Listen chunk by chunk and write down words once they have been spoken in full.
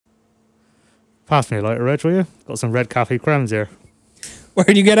Pass me a lighter, Reg, will you? Got some red cafe cremes here. Where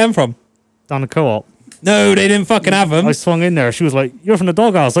did you get them from? Down the co-op. No, they didn't fucking have them. I swung in there. She was like, "You're from the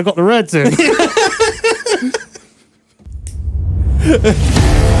doghouse. I got the reds in."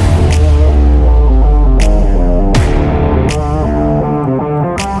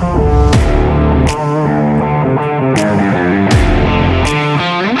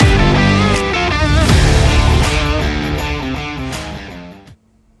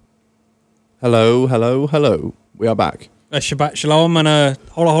 Hello, hello, hello. We are back. A Shabbat Shalom and a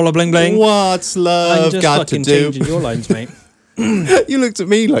holla holla bling bling. What's I'm love just got to fucking do? changing your lines, mate. You looked at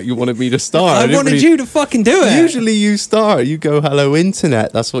me like you wanted me to start. I didn't wanted really- you to fucking do it. Usually you start. You go, hello,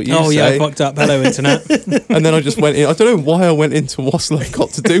 internet. That's what you Oh say. yeah, I fucked up. Hello, internet. And then I just went in. I don't know why I went into What's Love Got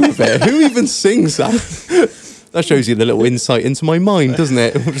to Do with it. Who even sings that? That shows you the little insight into my mind, doesn't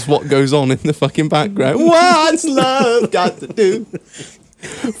it? Just what goes on in the fucking background. What's love got to do?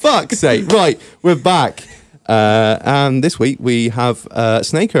 Fuck's sake. Right, we're back. And this week we have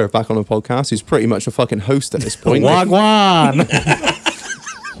Snaker back on the podcast, who's pretty much a fucking host at this point. Wagwan.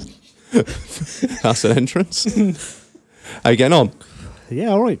 That's an entrance. How you getting on? Yeah,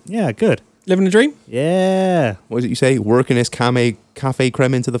 all right. Yeah, good. Living a dream. Yeah, What is it you say? Working this cafe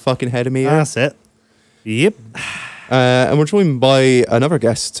creme into the fucking head of me here. that's it. Yep. And we're joined by another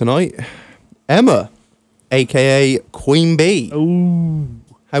guest tonight, Emma, a.k.a. Queen Bee. Ooh.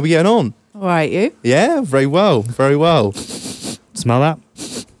 How we getting on? All right, you? Yeah, very well, very well. Smell that?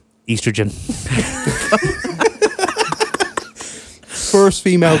 Estrogen. First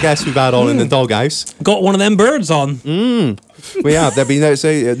female guest we've had on in the doghouse. Got one of them birds on. We have. There'll be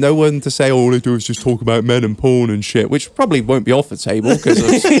no one to say all they do is just talk about men and porn and shit, which probably won't be off the table because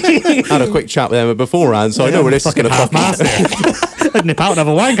I've had a quick chat with Emma beforehand, so I know where this is going to fucking half-master. I'd nip out and have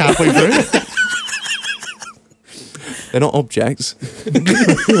a wank halfway through. They're not objects.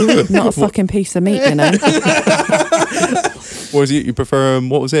 Not a fucking piece of meat, you know. What is it? You prefer?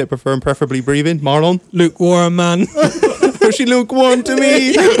 What was it? Prefer preferably breathing, Marlon? Lukewarm, man. Or she lukewarm to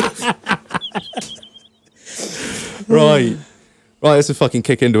me? Right. Let's just fucking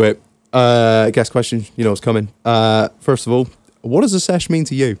kick into it. Guest question. You know what's coming. First of all, what does a sesh mean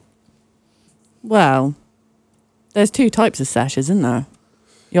to you? Well, there's two types of seshes, isn't there?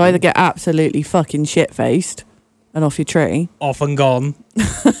 You either get absolutely fucking shit-faced and off your tree, Off and gone.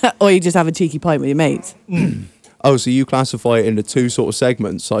 or you just have a cheeky pint with your mates. Oh, so you classify it into two sort of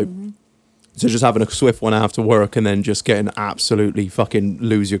segments, like so just having a swift one after work and then just getting absolutely fucking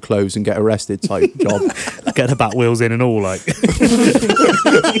lose your clothes and get arrested type job. Get the bat wheels in and all, like.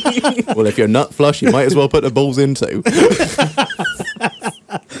 Well, if you're nut flush, you might as well put the balls into.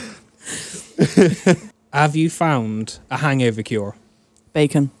 Have you found a hangover cure?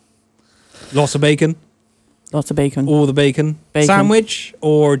 Bacon. Lots of bacon? Lots of bacon. All the bacon? Bacon. Sandwich?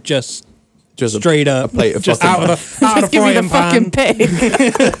 Or just a straight up? plate of just fucking out of the, out of Just the give me the frying pan?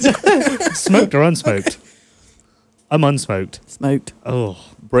 fucking pig. Smoked or unsmoked? I'm unsmoked. Smoked. Oh.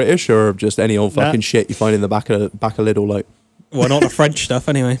 British or just any old fucking Nah. shit you find in the back of Lidl, like. Well, not the French stuff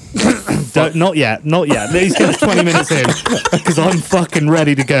anyway. Not yet. Not yet. Let's get 20 minutes in because I'm fucking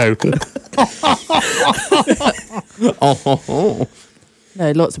ready to go. Oh.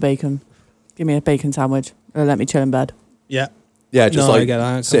 No, lots of bacon. Give me a bacon sandwich. Or let me chill in bed. Yeah. Yeah, just No, I like get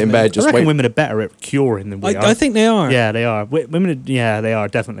that. sit in bed, I just reckon wait. women are better at curing than we are. I think they are. Yeah, they are. Women are, yeah, they are,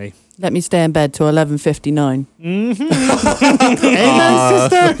 definitely. Let me stay in bed till 11:59. Amen,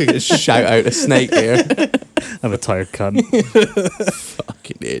 sister. Shout out a snake here. I'm a tired cunt.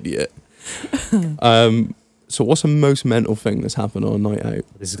 Fucking idiot. So what's the most mental thing that's happened on a night out?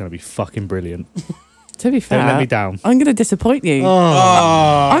 This is going to be fucking brilliant. To be fair, Don't let me down. I'm going to disappoint you.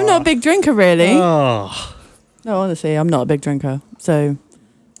 Oh. I'm not a big drinker, really. Oh. No, honestly, I'm not a big drinker. So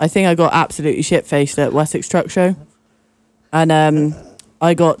I think I got absolutely shit-faced at Wessex Truck Show. And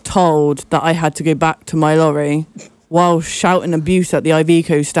I got told that I had to go back to my lorry while shouting abuse at the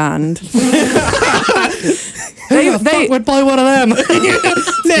Iveco stand. they would buy one of them.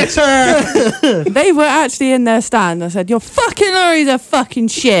 Litter! they were actually in their stand. I said, your fucking lorries are fucking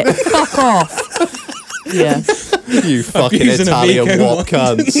shit. Fuck off. Yeah. You fucking Abusing a Italian vegan what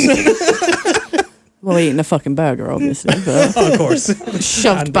cunts. Well, eating a fucking burger, obviously. But Of course.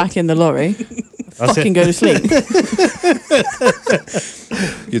 shoved back in the lorry. That's Fucking it. go to sleep.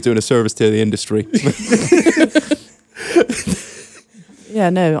 You're doing a service to the industry. Yeah,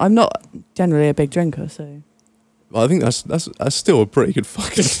 no, I'm not generally a big drinker, so. Well, I think that's still a pretty good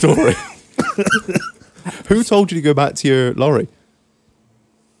fucking story. Who told you to go back to your lorry?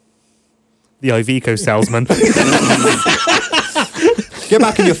 The Iveco salesman. Get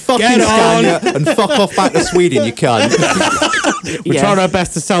back in your fucking Get on. Scania and fuck off back to Sweden, you cunt. We're trying our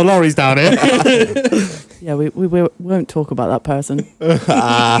best to sell lorries down here. Yeah, we won't talk about that person.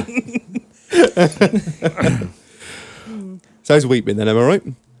 So how's the week been then, am I right?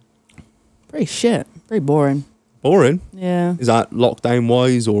 Very shit. Very boring. Boring. Yeah. Is that lockdown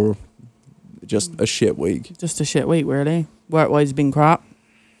wise or just a shit week? Just a shit week, really. Work-wise, been crap.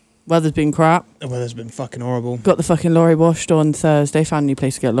 Weather's been crap. The weather's been fucking horrible. Got the fucking lorry washed on Thursday. Found a new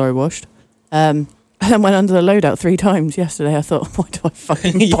place to get lorry washed. And then went under the loadout 3 times yesterday. I thought, why do I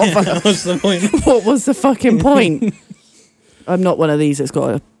fucking bother? Yeah, what's the point? What was the fucking point? I'm not one of these that's got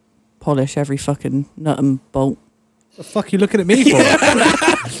to polish every fucking nut and bolt. The fuck are you looking at me for?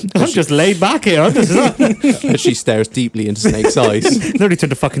 I'm just laid back here. I'm just As she stares deeply into Snake's eyes. nearly turned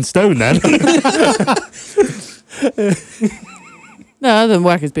to fucking stone then. No, other than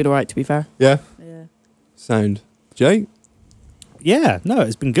work has been alright, to be fair. Yeah. Yeah. Sound. Jay? Yeah, no,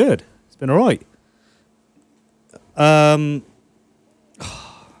 it's been good. It's been all right. Don't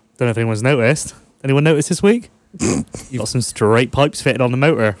know if anyone's noticed. Anyone noticed this week? You've got some straight pipes fitted on the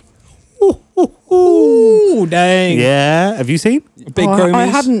motor. Ooh, dang. Yeah, have you seen? Big Oh, chromies. I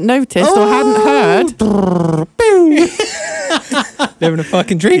hadn't noticed or hadn't heard. Living a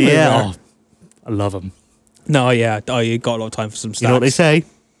fucking dream. over Yeah, there. oh, I love them. No, yeah. Oh, you got a lot of time for some stuff. You know what they say?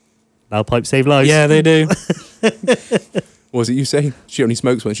 Loud pipes save lives. Yeah, they do. What was it you say? She only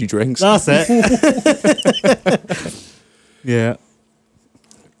smokes when she drinks. That's it. Yeah.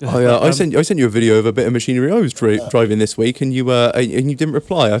 I sent you a video of a bit of machinery I was driving this week, and you didn't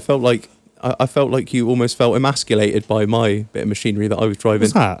reply. I felt like you almost felt emasculated by my bit of machinery that I was driving.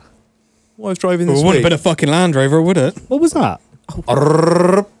 What's that? What I was driving Well, this it wouldn't week. have been a fucking Land Rover, would it? What was that?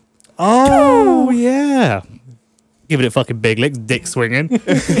 Oh, yeah. Giving it fucking big licks, dick swinging.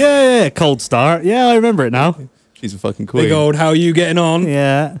 Yeah, cold start. Yeah, I remember it now. She's a fucking queen. Big old, how are you getting on?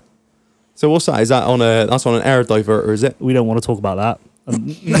 Yeah. So what's that? Is that that's on an air diverter? Is it? We don't want to talk about that.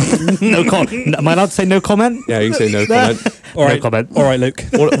 No comment. Am I allowed to say no comment? Yeah, you can say no comment. All right, No comment. All right, Luke.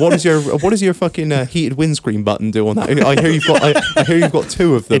 What is your fucking heated windscreen button do on that? I hear you've got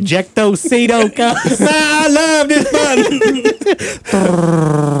 2 of them. Ejecto Cedo. I love this button.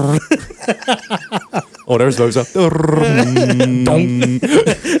 Oh, there's those up.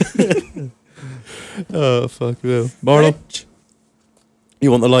 Oh fuck you, Barlow.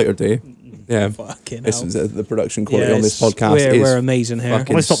 You want the lighter, do you? Yeah. Fucking This hell. is the production quality Yeah, on this it's- podcast We're is amazing here.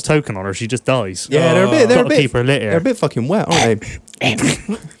 fucking- When I stop token on her, she just dies. yeah. They're a Gotta bit. keep her lit They're here. a bit fucking wet, aren't they?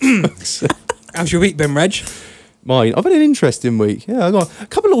 How's your week been, Reg? Mine. I've had an interesting week. Yeah, I got a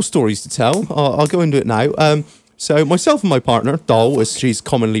couple of little stories to tell. I'll go into it now. So myself and my partner, Doll, as she's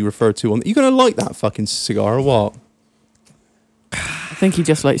commonly referred to, you gonna like that fucking cigar or what? I think he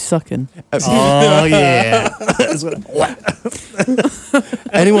just likes sucking. Oh, yeah.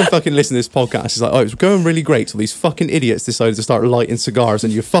 Anyone fucking listening to this podcast is like, oh, it's going really great till these fucking idiots decided to start lighting cigars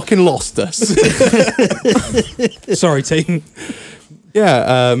and you fucking lost us. Sorry, team.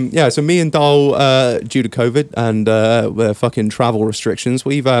 Yeah. So me and Doll, due to COVID and fucking travel restrictions,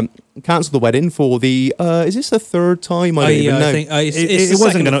 we've cancelled the wedding for the. Is this the 3rd time? I don't even know. I think it's the It wasn't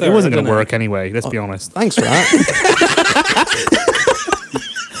second or gonna. It third, wasn't gonna isn't it? work anyway. Let's be honest. Thanks for that.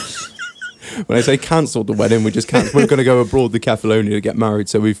 When I say cancelled the wedding, we just cancelled. We're going to go abroad to Catalonia to get married,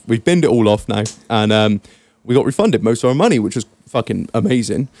 so we've binned it all off now, and we got refunded most of our money, which was fucking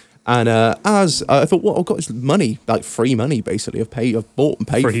amazing. And as I thought, what I've got is money, like free money, basically. I've bought and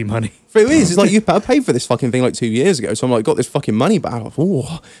paid. Free money. It is. It's like I paid for this fucking thing like 2 years ago, so I'm like, got this fucking money back. I'm like,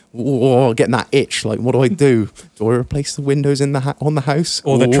 getting that itch. Like, what do I do? Do I replace the windows in on the house,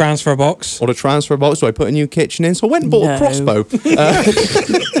 Or the transfer box. or the transfer box? Do I put a new kitchen in? So I went and bought a No. crossbow.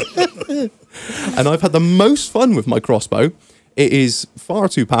 And I've had the most fun with my crossbow. It is far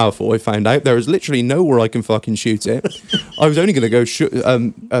too powerful, I found out. There is literally nowhere I can fucking shoot it. I was only going to go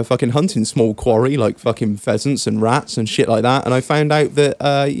fucking hunting small quarry, like fucking pheasants and rats and shit like that. And I found out that,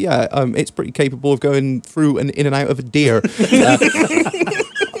 it's pretty capable of going through and in and out of a deer.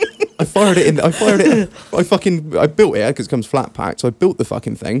 I fired it. I built it because it comes flat packed. So I built the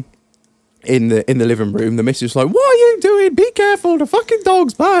fucking thing in the living room. The missus was like, "What are you doing? Be careful! The fucking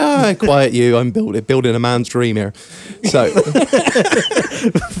dog's bad." Quiet you! I'm building a man's dream here. So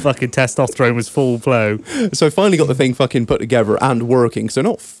Fucking testosterone was full flow. I finally got the thing fucking put together and working. So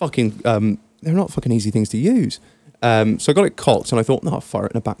they're not fucking easy things to use. So I got it cocked and I thought, no, I'll fire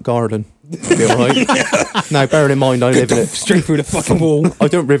it in the back garden. It'll be all right. Now, bearing in mind, I live in it. Straight through the fucking wall. I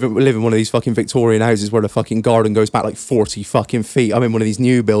don't live in one of these fucking Victorian houses where the fucking garden goes back like 40 fucking feet. I'm in one of these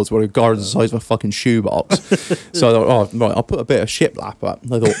new builds where the garden's the size of a fucking shoebox. So I thought, oh, right, I'll put a bit of shiplap up.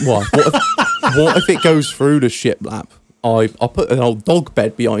 I thought, what if it goes through the shiplap? I put an old dog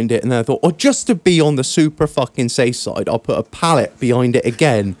bed behind it, and then I thought, oh, just to be on the super fucking safe side, I'll put a pallet behind it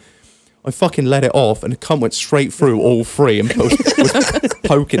again. I fucking let it off, and the cunt went straight through all three and was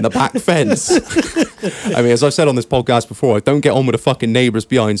poking the back fence. I mean, as I've said on this podcast before, I don't get on with the fucking neighbours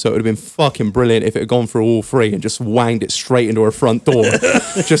behind, so it would have been fucking brilliant if it had gone through all three and just wanged it straight into her front door.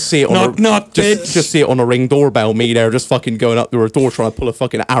 Just see it on just see it on a Ring doorbell, me there, just fucking going up to her door trying to pull a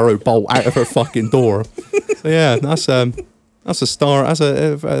fucking arrow bolt out of her fucking door. So yeah, that's a start. That's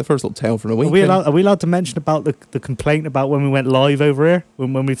a first little tale from the week. Are we allowed to mention about the complaint about when we went live over here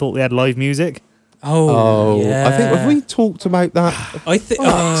when we thought we had live music? Oh, yeah. I think have we talked about that? I think.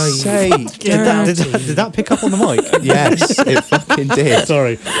 Did that pick up on the mic? Yes, it fucking did.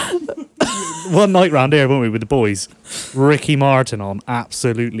 Sorry. One night round here, weren't we, with the boys? Ricky Martin on,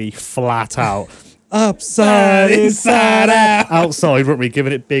 absolutely flat out. Upside, inside out. Outside, weren't we,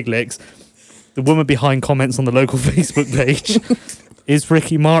 giving it big licks. The woman behind comments on the local Facebook page, is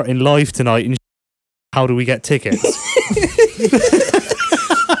Ricky Martin live tonight? And how do we get tickets?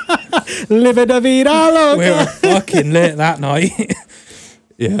 Living a vida loca. We were fucking lit that night.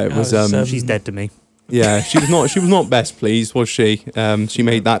 Yeah, it was. She's dead to me. Yeah, she was not best pleased, was she? She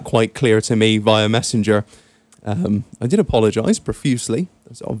made that quite clear to me via Messenger. I did apologise profusely.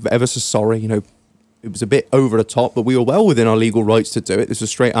 I'm ever so sorry. You know, it was a bit over the top, but we were well within our legal rights to do it. This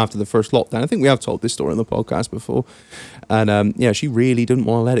was straight after the first lockdown. I think we have told this story on the podcast before. And yeah, she really didn't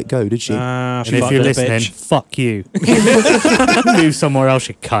want to let it go, did she? And if you're listening, fuck you. Move somewhere else,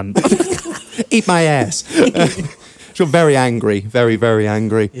 you cunt. Eat my ass. She got very angry. Very, very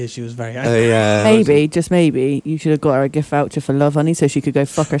angry. Yeah, she was very angry. Maybe, just maybe, you should have got her a gift voucher for Love Honey so she could go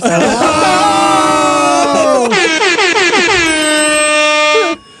fuck herself.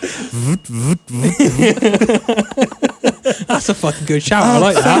 That's a fucking good shout. I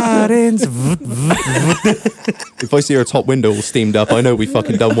like that. If I see her top window all steamed up, I know we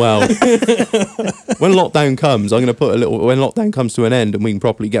fucking done well. When lockdown comes, I'm going to put a little. When lockdown comes to an end and we can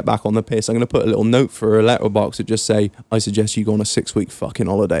properly get back on the piss, I'm going to put a little note for her letterbox that just say, "I suggest you go on a 6-week fucking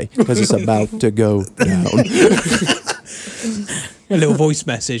holiday because it's about to go down." A little voice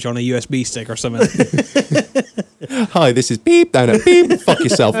message on a USB stick or something. Hi, this is beep down at beep. Fuck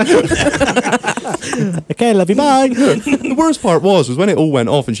yourself. Okay, love you, bye. The worst part was when it all went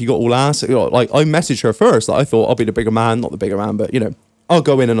off and she got all ass. Like I messaged her first. Like I thought I'll be the bigger man, not the bigger man, but you know. I'll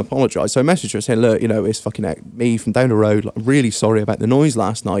go in and apologise. So I messaged her saying, look, you know, it's fucking me from down the road. Like, I'm really sorry about the noise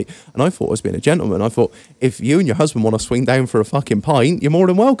last night. And I thought I was being a gentleman. I thought, if you and your husband want to swing down for a fucking pint, you're more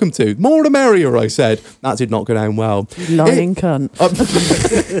than welcome to. More the merrier, I said. That did not go down well. Lying cunt.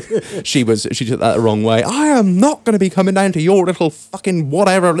 She took that the wrong way. I am not going to be coming down to your little fucking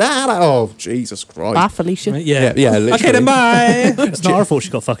whatever. Oh, Jesus Christ. Bye, Felicia. Yeah, literally. Okay, then bye. It's not our fault she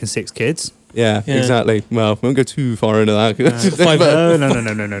got fucking 6 kids. Yeah, exactly. Well, we won't go too far into that. No.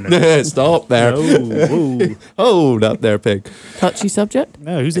 Stop there. No. Hold up there, pig. Touchy subject?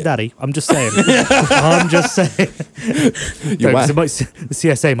 No, who's the daddy? I'm just saying. I'm just saying. You whack, the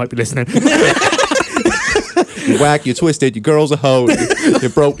CSA might be listening. you whack, you twisted, your girl's a hoe, you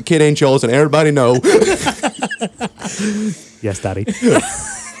broke the kid ain't yours, and everybody know. Yes, daddy.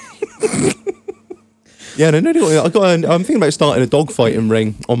 Yeah, no, I'm thinking about starting a dog fighting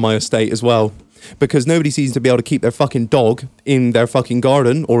ring on my estate as well. Because nobody seems to be able to keep their fucking dog in their fucking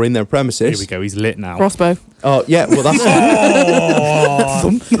garden or in their premises. Here we go, he's lit now. Crossbow. Oh, yeah, well, that's...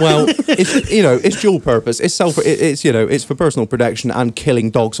 Well, it's, you know, it's dual purpose. It's it's for personal protection and killing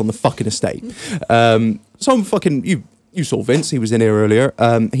dogs on the fucking estate. So I'm fucking... You saw Vince, he was in here earlier.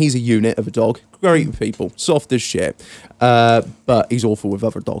 He's a unit of a dog. Great people. Soft as shit. But he's awful with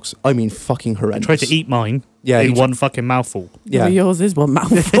other dogs. I mean, fucking horrendous. Tried to eat mine in one fucking mouthful. Yeah. Well, yours is one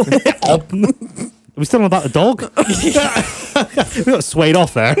mouthful. Are we still on about the dog? We got swayed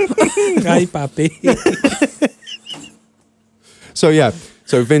off there. Hey, papi. So, yeah.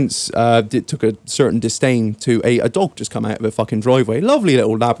 So Vince took a certain disdain to a dog just come out of a fucking driveway. Lovely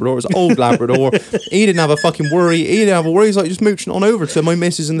little Labrador. It was an old Labrador. He didn't have a fucking worry. He didn't have a worry. He's like just mooching on over to my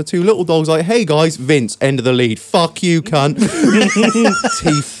missus and the 2 little dogs like, hey guys, Vince, end of the lead. Fuck you, cunt.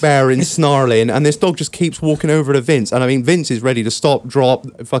 Teeth baring, snarling. And this dog just keeps walking over to Vince. And I mean, Vince is ready to stop, drop,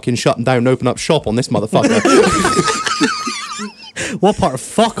 fucking shut him down and open up shop on this motherfucker. What part of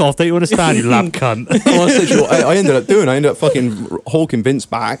fuck off don't you understand, you lab cunt? I ended up fucking hawking Vince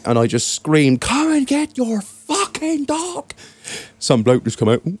back and I just screamed, come and get your fucking dog. Some bloke just come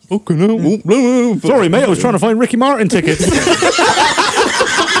out. Sorry, mate, I was trying to find Ricky Martin tickets.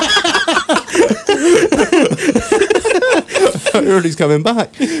 I heard he's coming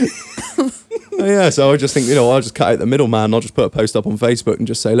back. Yeah, so I just think, I'll just cut out the middleman. I'll just put a post up on Facebook and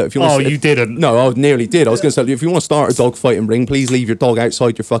just say, look, if you want Oh, to... you didn't. No, I nearly did. I was going to say, if you want to start a dog fighting ring, please leave your dog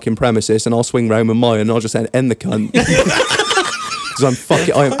outside your fucking premises and I'll swing round with mine and I'll just end the cunt. Because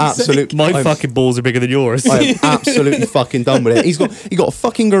I am absolutely... My fucking balls are bigger than yours. I am absolutely fucking done with it. He got a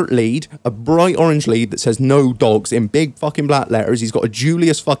fucking girt lead, a bright orange lead that says no dogs in big fucking black letters. He's got a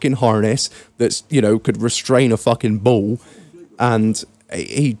Julius fucking harness that's, could restrain a fucking bull. And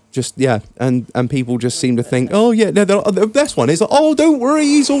he just, and people just seem to think, oh yeah, no, the best one is, oh, don't worry,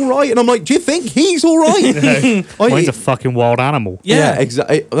 he's all right. And I'm like, do you think he's all right? Mine's a fucking wild animal. Yeah,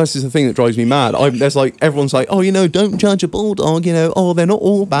 exactly. That's just the thing that drives me mad. There's like, everyone's like, oh, don't judge a bulldog, oh, they're not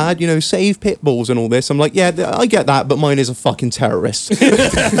all bad, save pit bulls and all this. I'm like, yeah, I get that, but mine is a fucking terrorist.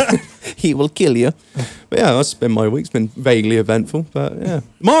 He will kill you. But yeah, that's been my week. It's been vaguely eventful, but yeah.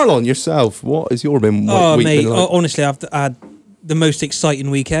 Marlon, yourself, what has your week mate, been like? honestly, I've had the most exciting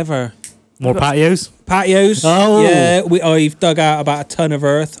week ever. More patios? Patios. Oh. Yeah, I've dug out about a ton of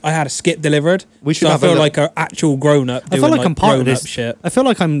earth. I had a skip delivered. We should so I have a feel look. like an actual grown-up I doing feel like I'm part of grown-up this. shit. I feel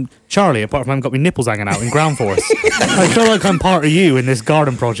like I'm Charlie, apart from I haven't got my nipples hanging out in ground force. I feel like I'm part of you in this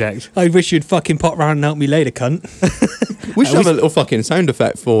garden project. I wish you'd fucking pop round and help me later, cunt. We should have a little fucking sound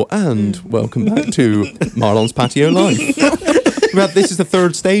effect for, and welcome back to Marlon's Patio Life. This is the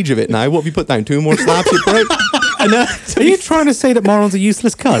third stage of it now. What have you put down? 2 more slabs, you prick? Are you trying to say that Marlon's a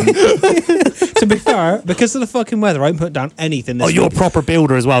useless cunt? To be fair, because of the fucking weather, I haven't put down anything this Oh, you're a week. proper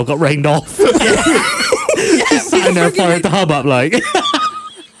builder as well. Got rained off. Just sitting there fired the hub up like.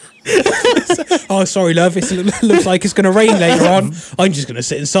 Oh, sorry, love. It looks like it's going to rain later on. I'm just going to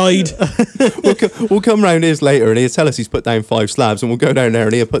sit inside. We'll come round here later and he'll tell us he's put down 5 slabs and we'll go down there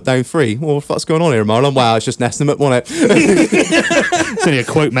and he'll put down 3. Well, what the fuck's going on here, Marlon? Wow, it's just an estimate, wasn't it? It's only a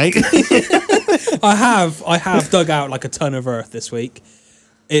quote, mate. I have dug out like a ton of earth this week.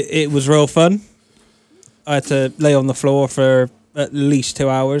 It was real fun. I had to lay on the floor for at least 2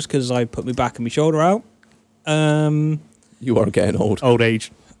 hours because I put my back and my shoulder out. You are getting old. Old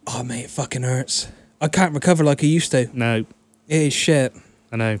age. Oh, mate, it fucking hurts. I can't recover like I used to. No, It is shit.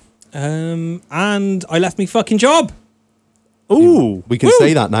 I know. And I left me fucking job. Ooh. We can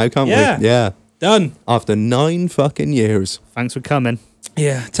say that now, can't Yeah. we? Yeah. Done. After 9 fucking years. Thanks for coming.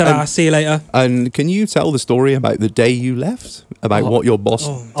 Yeah, ta-da, see you later. And can you tell the story about the day you left? About what your boss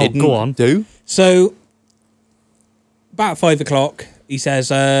didn't go on. do? So, about 5 o'clock, he says,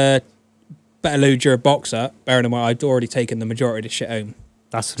 better load your box up. Bearing in mind, I'd already taken the majority of the shit home.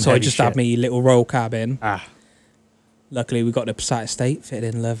 That's some So I heavy just shit. had me little roll cab in. Ah. Luckily, we got the Passat estate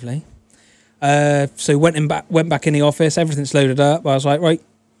fitted in lovely. So went back in the office. Everything's loaded up. I was like, right.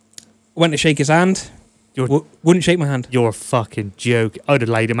 Went to shake his hand. Wouldn't shake my hand. You're fucking joking. I'd have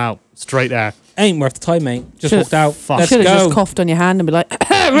laid him out straight there. Ain't worth the time, mate. Just Should've- walked out. fuck. Let's Should have go. just coughed on your hand and be like,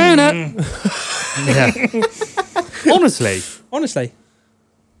 ruin it. Yeah. Honestly,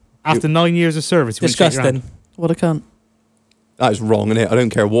 after 9 years of service, you wouldn't shake your hand. Disgusting. What a cunt. That is wrong, isn't it? I don't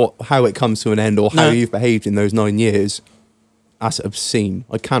care how it comes to an end or how No. you've behaved in those 9 years. That's obscene.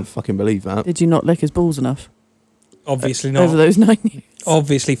 I can't fucking believe that. Did you not lick his balls enough Obviously over not. those 9 years?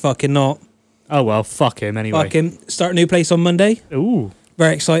 Obviously fucking not. Oh well, fuck him anyway. Fuck him. Start a new place on Monday. Ooh.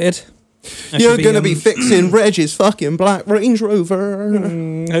 Very excited. I You're should going to be um, fixing Reg's fucking black Range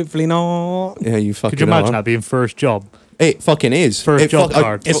Rover. Hopefully not. Yeah, you fucking Could you imagine are. that being first job? It fucking is. First It job fuck-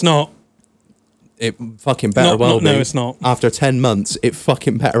 card. It's not. It fucking better Not- well not- be. no, it's not. After 10 months, it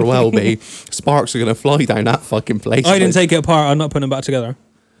fucking better well be. Sparks are going to fly down that fucking place. I didn't take it apart. I'm not putting them back together.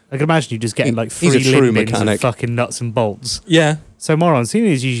 I can imagine you just getting like He's 3 a true limb bins of mechanic. fucking nuts and bolts. Yeah. So Moron,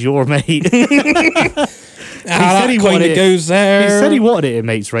 seeing as he's your mate, he That he kind wanted of it- goes there. said he wanted it in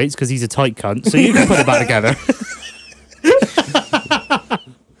mates rates because he's a tight cunt. So you can put it back together.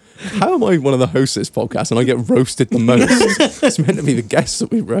 How am I one of the hosts of this podcast and I get roasted the most? It's meant to be the guests that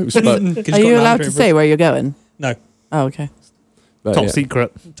we roast, but, 'Cause Are you've you got allowed Land to Rover. say where you're going? No. Oh, okay. but Top yeah,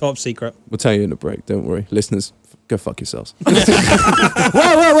 secret. Top secret. we'll tell you in a break. Don't worry, listeners. Go fuck yourselves. Whoa.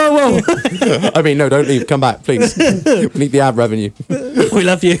 I mean, no, don't leave. Come back, please. We need the ad revenue. We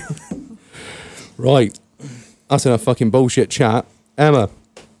love you. Right, that's enough fucking bullshit chat. Emma.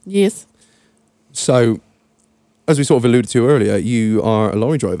 Yes, So, as we sort of alluded to earlier, you are a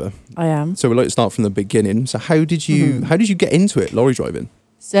lorry driver. I am. So we'd like to start from the beginning. So how did you get into it, lorry driving?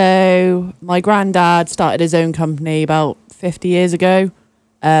 So my granddad started his own company about 50 years ago.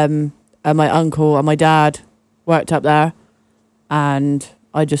 And my uncle and my dad worked up there. And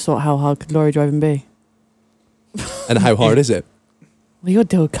I just thought, how hard could lorry driving be? And how hard is it? Well, you're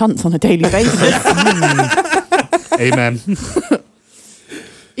deal with cunts on a daily basis. Amen.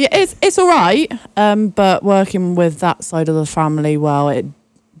 Yeah, it's all right. But working with that side of the family, well, it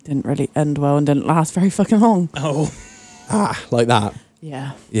didn't really end well and didn't last very fucking long. Oh, Like that.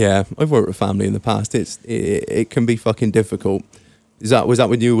 Yeah. Yeah, I've worked with family in the past. It can be fucking difficult. Was that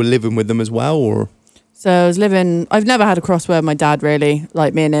when you were living with them as well, or? So I've never had a crossword with my dad really.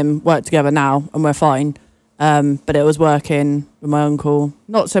 Like me and him work together now and we're fine. But it was working with my uncle,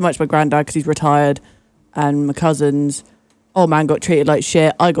 not so much my granddad because he's retired, and my cousins. Old man got treated like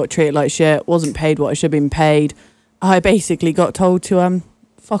shit. I got treated like shit. Wasn't paid what I should have been paid. I basically got told to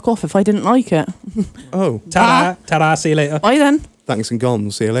fuck off if I didn't like it. Oh, ta-da, ta-da, see you later. Bye then. thanks and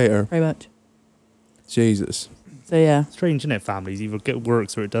gone. See you later. Very much. Jesus. So yeah. Strange, isn't it? Families either it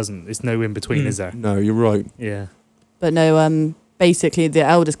works or it doesn't. There's no in between, is there? No, you're right. Yeah. But no, basically the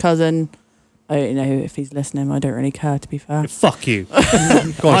eldest cousin, I don't know if he's listening, I don't really care to be fair. Fuck you. Go on,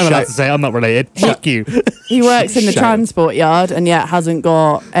 I'm allowed shout. to say I'm not related. Fuck you. He works in the Shame. transport yard and yet hasn't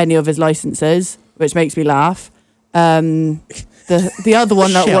got any of his licenses, which makes me laugh. The other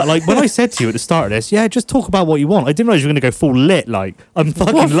one that Shit, like when I said to you at the start of this, yeah, just talk about what you want. I didn't realize you were going to go full lit. Like, I'm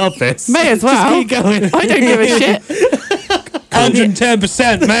fucking love this. may as well. Just keep going. I don't give a shit.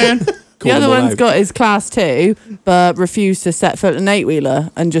 110%, man. The Call other them all one's out. got his class 2, but refused to set foot in an 8-wheeler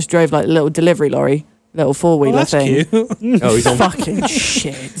and just drove like a little delivery lorry, little 4-wheeler That's thing. cute. Oh, he's on. Fucking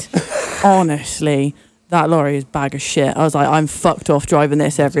shit. Honestly, that lorry is a bag of shit. I was like, I'm fucked off driving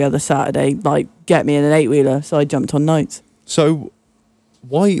this every other Saturday. Like, get me in an 8-wheeler. So I jumped on nights. So,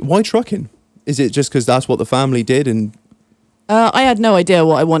 why trucking? Is it just because that's what the family did? And I had no idea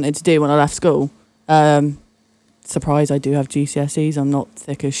what I wanted to do when I left school. Surprise, I do have GCSEs. I'm not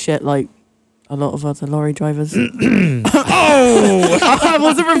thick as shit like a lot of other lorry drivers. Oh! I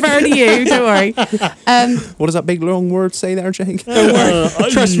wasn't referring to you, don't worry. what does that big long word say there, Jake? Don't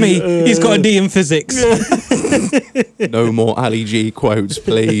worry. Trust me, he's got a D in physics. No more Ali G quotes,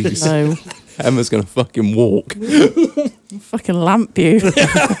 please. No, Emma's gonna fucking walk. fucking lamp you.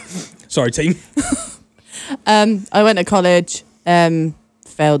 Sorry, team. I went to college,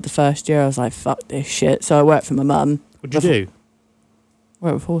 failed the first year. I was like, fuck this shit. So I worked for my mum. What'd you do?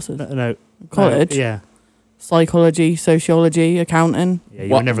 Worked with horses. No. College? Yeah. Psychology, sociology, accounting. Yeah, you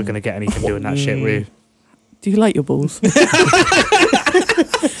What? were never going to get anything doing that shit, were you? Do you like your balls?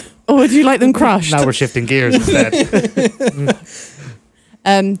 Or would you like them crushed? Now we're shifting gears instead.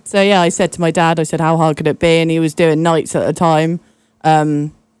 So yeah, I said to my dad, I said, how hard could it be? And he was doing nights at the time.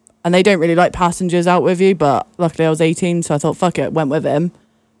 And they don't really like passengers out with you, but luckily I was 18, so I thought, fuck it, went with him.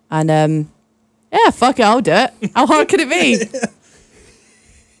 And yeah, fuck it, I'll do it. How hard could it be?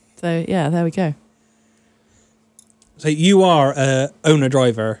 So yeah, there we go. So you are a owner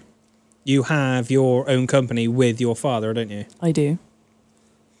driver. You have your own company with your father, don't you? I do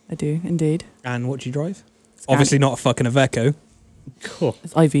indeed. And what do you drive? Obviously not a fucking Iveco. Cool.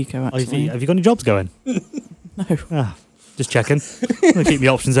 It's Iveco actually. Have you got any jobs going? No. Ah, just checking. I'm going to keep the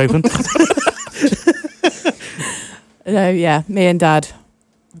options open. No, yeah, me and dad.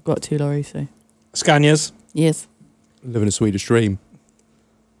 I've got 2 lorries, so Scanias. yes. Living a Swedish dream.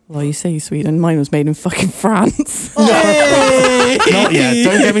 Well, you say Sweden. Mine was made in fucking France. Not yet.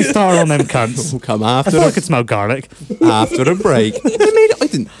 Don't get me started on them cunts. We'll come I after thought I could smell garlic. after the break. I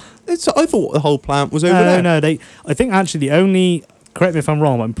didn't. I thought the whole plant was over there. No. I think actually the only, correct me if I'm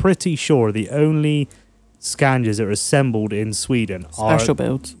wrong, but I'm pretty sure the only Scanias that are assembled in Sweden Special are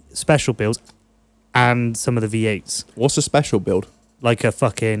builds. special builds and some of the V8s. What's a special build? Like a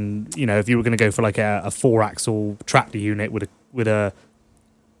fucking, if you were going to go for like a 4-axle tractor unit with a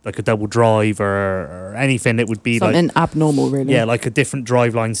like a double drive or anything that would be Something like abnormal, really. yeah, like a different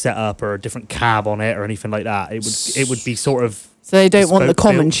driveline setup or a different cab on it or anything like that. It would be sort of So they don't want the bespoke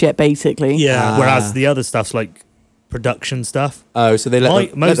common build. shit, basically. Yeah. whereas the other stuff's like production stuff. Oh, so they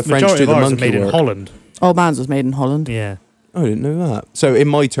let Most the French majority do of the ours are monkey made in work. Holland. Old Man's was made in Holland. Yeah. Oh, I didn't know that. So in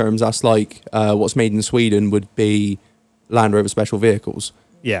my terms, that's like what's made in Sweden would be Land Rover special vehicles.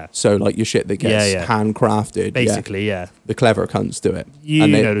 Yeah. So like your shit that gets Yeah. handcrafted. Basically, yeah. The clever cunts do it. You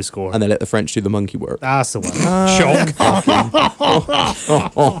and they, know the score. And they let the French do the monkey work. That's the one. Shock.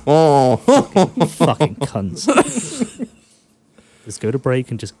 Fucking cunts. Let's go to break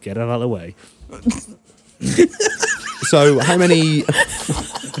and just get it out of the way. So how many...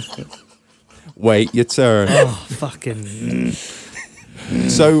 Wait, your turn. Oh, fucking.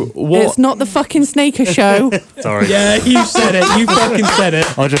 So what... It's not the fucking Snaker show. Sorry. Yeah, you said it. You fucking said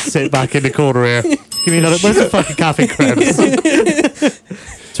it. I'll just sit back in the corner here. Give me another. Where's the fucking cafe crabs?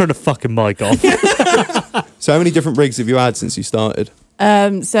 Turn the fucking mic off. So how many different rigs have you had since you started?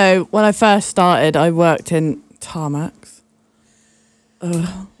 So when I first started, I worked in Tarmacs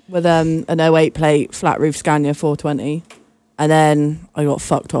with an 08 plate flat roof Scania 420, and then I got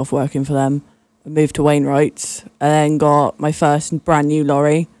fucked off working for them. moved to Wainwright's, and then got my first brand new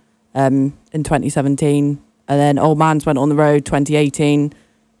lorry in 2017. And then Old Man's went on the road 2018,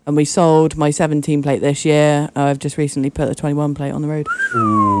 and we sold my 17 plate this year. I've just recently put a 21 plate on the road.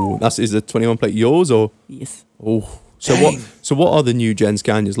 Ooh, is the 21 plate yours or? Yes. Oh, so what are the new gen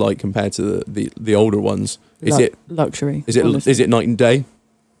Scanias like compared to the older ones? Is it luxury? Is it night and day?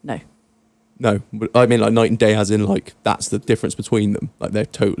 No, but I mean like night and day, as in like that's the difference between them. Like they're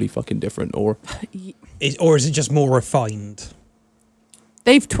totally fucking different, or is it just more refined?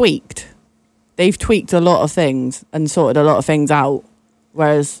 they've tweaked a lot of things and sorted a lot of things out.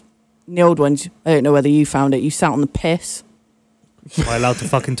 Whereas in the old ones, I don't know whether you found it, you sat on the piss. Am I allowed to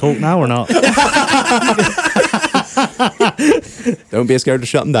fucking talk now or not? don't be scared to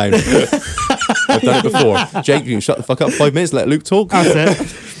shut them down. I've done it before. Jake, you can shut the fuck up 5 minutes, let Luke talk. That's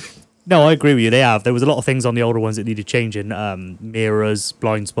it. No, I agree with you. They have. There was a lot of things on the older ones that needed changing. Mirrors,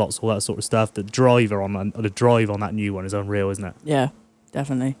 blind spots, all that sort of stuff. The drive on that new one is unreal, isn't it? Yeah,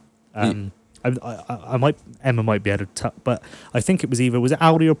 definitely. Emma might be able to, but I think was it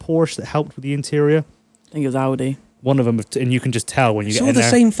Audi or Porsche that helped with the interior? I think it was Audi. One of them, and you can just tell when you get in there. It's all the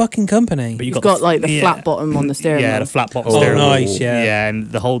same fucking company. But You've got like the flat bottom on the steering wheel. Yeah, the flat bottom Oh, steering wheel. nice, yeah. Yeah,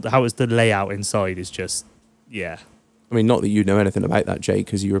 and how it's the layout inside is just, yeah. I mean, not that you know anything about that, Jake,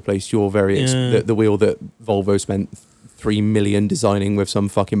 because you replaced your the wheel that Volvo spent $3 million designing with some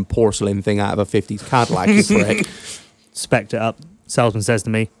fucking porcelain thing out of a 50s Cadillac, you prick. Spec'd it up. Salesman says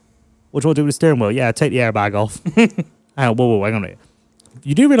to me, "What do you want to do with the steering wheel?" "Yeah, take the airbag off." Whoa, hang on a minute.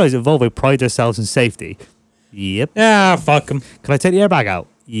 You do realise that Volvo pride themselves in safety? Yep. Ah, fuck them. Can I take the airbag out?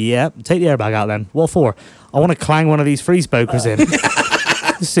 Yep. Take the airbag out then. What for? I want to clang one of these free spokers in.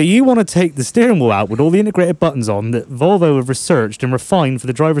 So you want to take the steering wheel out with all the integrated buttons on that Volvo have researched and refined for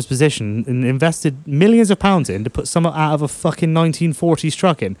the driver's position and invested millions of pounds in to put something out of a fucking 1940s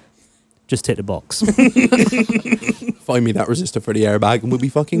truck in? Just tick the box. Find me that resistor for the airbag and we'll be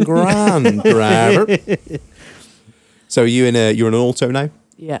fucking grand, driver. So you're in an auto now?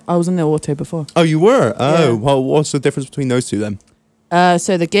 Yeah, I was in the auto before. Oh, you were? Oh, Yeah. well, what's the difference between those two then?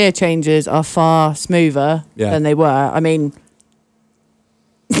 So the gear changes are far smoother than they were. I mean,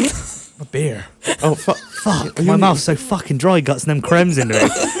 A beer. Oh, fuck. Fuck. My mouth's so fucking dry, got some them creams into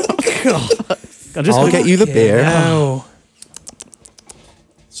it. God. I'll get you the beer. No.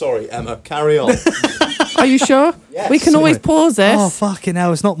 Sorry, Emma, carry on. are you sure? Yes. We can always pause this. Oh, fucking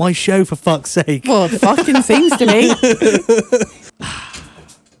hell. It's not my show, for fuck's sake. Well, it fucking seems to me.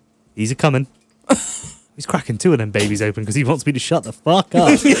 He's a coming. He's cracking two of them babies open because he wants me to shut the fuck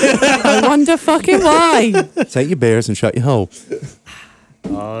up. I wonder fucking why. Take your beers and shut your hole.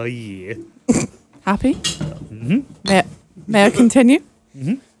 Oh, yeah. Happy? Mm-hmm. May I continue?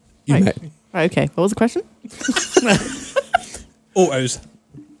 You Right. met. Right, okay. What was the question? Autos.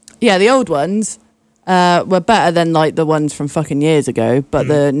 Yeah, the old ones were better than like the ones from fucking years ago, but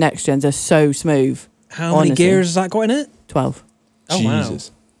the next gens are so smooth. How many Honestly. gears has that got in it? 12. Oh, wow.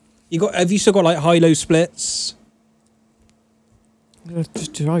 Jesus. Have you still got like high-low splits?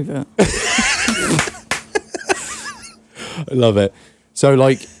 Just drive it. I love it. So,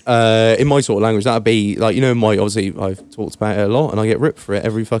 like, in my sort of language, that'd be like, you know, obviously, I've talked about it a lot and I get ripped for it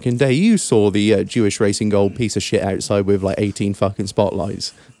every fucking day. You saw the Jewish Racing Gold piece of shit outside with like 18 fucking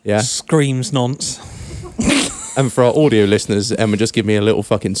spotlights. Yeah. Screams nonce. And for our audio listeners, Emma just give me a little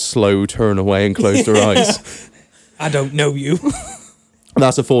fucking slow turn away and closed her eyes. I don't know you.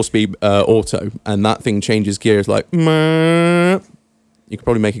 That's a 4-speed auto, and that thing changes gears like. Meh. You could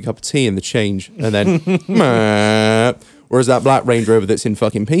probably make a cup of tea in the change, and then. Meh. Whereas that black Range Rover that's in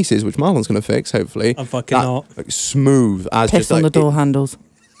fucking pieces, which Marlon's going to fix, hopefully. I'm fucking that, not. Like, smooth as Piss just on like, the door handles.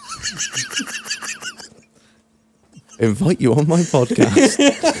 invite you on my podcast.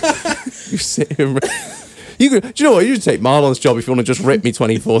 You sit here. Do you know what? You should take Marlon's job if you want to just rip me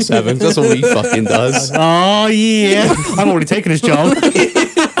 24/7. That's all he fucking does. Oh, yeah. I'm already taking his job.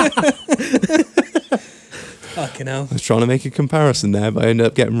 Fucking hell. I was trying to make a comparison there, but I ended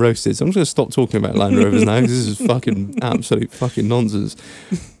up getting roasted. So I'm just going to stop talking about Land Rovers now because this is fucking absolute fucking nonsense.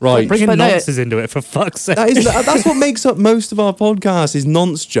 Right. Bringing But no- nonsense into it, for fuck's sake. That's what makes up most of our podcast is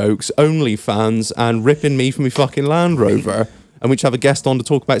nonce jokes, OnlyFans, and ripping me from my fucking Land Rover. And we just have a guest on to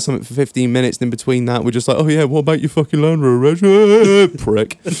talk about something for 15 minutes. And in between that, we're just like, oh yeah, what about your fucking Land Rover, Reg?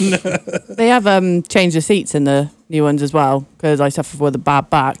 Prick. They have changed the seats in the new ones as well because I suffer with a bad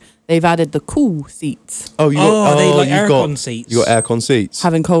back. They've added the cool seats. Oh, you Oh, they like you've aircon seats. You got aircon seats.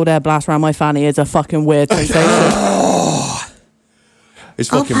 Having cold air blast around my fanny is a fucking weird sensation.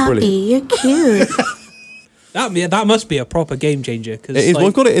 It's Oh, fucking puppy, brilliant. you're cute. That must be a proper game changer. Cause It is. Well,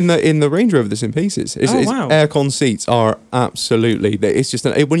 I've got it in the Range Rover that's in pieces. Wow. Aircon seats are absolutely. It's just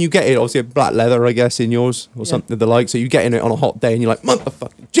when you get it, obviously black leather, I guess, in yours or something of the like. So you get in it on a hot day, and you're like,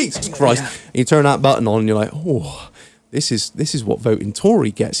 motherfucking Jesus Christ! And you turn that button on, and you're like, oh. This is what voting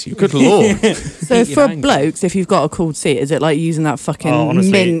Tory gets you. Good lord! So for blokes, if you've got a cooled seat, is it like using that fucking honestly,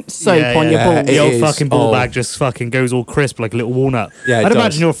 mint soap on your balls? The It old is. fucking ball Oh. bag just fucking goes all crisp like a little walnut. Yeah, it I'd does.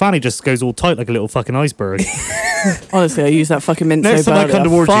 imagine your fanny just goes all tight like a little fucking iceberg. Honestly, I use that fucking mint Next soap time I come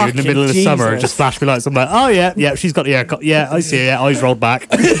earlier. towards you in the middle of the summer, Jesus. just flash me lights. I'm like, oh yeah, she's got the haircut. Yeah, I see her. Yeah, eyes rolled back.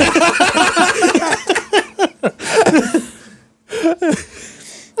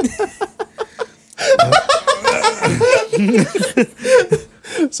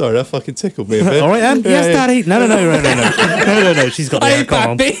 Sorry, that fucking tickled me a bit. All right, Em? Yes, yeah. Daddy. No. She's got the Hey, haircut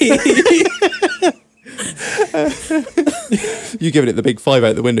on. pappy. You giving it the big 5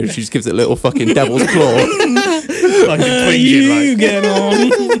 out the window, she just gives it a little fucking devil's claw. Fucking twinging, You like. get on.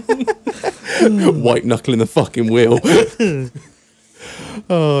 White knuckling the fucking wheel.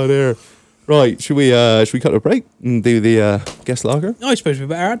 Oh dear. Right, should we cut to a break and do the guest lager? I suppose we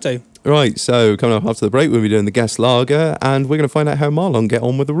better add to. Right, so coming up after the break, we'll be doing the guest lager, and we're going to find out how Marlon get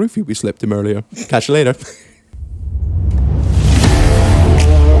on with the roofie we slipped him earlier. Catch you later.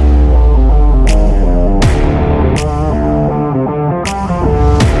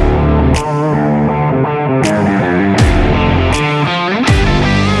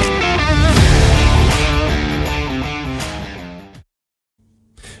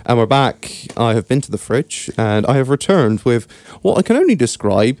 And we're back. I have been to the fridge and I have returned with what I can only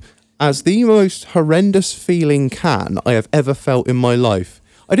describe as the most horrendous feeling can I have ever felt in my life.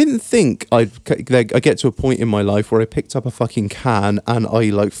 I didn't think I'd get to a point in my life where I picked up a fucking can and I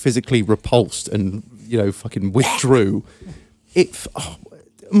like physically repulsed and, fucking withdrew.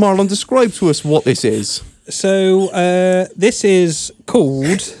 Marlon, describe to us what this is. So this is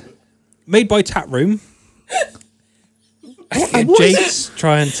called Made by Taproom. Jake's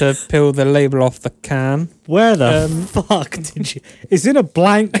trying to peel the label off the can. Where the fuck did you? It's in a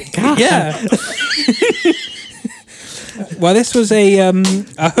blank can. Yeah. Well, this was a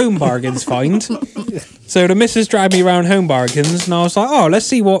Home Bargains find. So the missus dragged me around Home Bargains, and I was like, oh, let's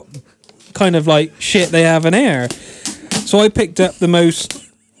see what kind of like shit they have in here. So I picked up the most.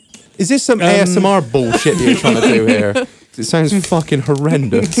 Is this some ASMR bullshit that you're trying to do here? It sounds fucking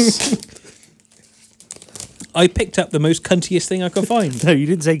horrendous. I picked up the most cuntiest thing I could find. No, you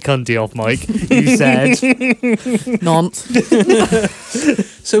didn't say cunty off mic. You said Nonce.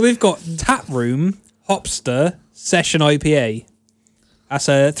 So we've got Taproom Hopster Session IPA. That's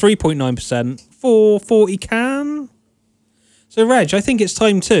a 3.9%, 440 can. So Reg, I think it's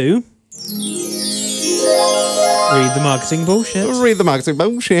time to read the marketing bullshit. Read the marketing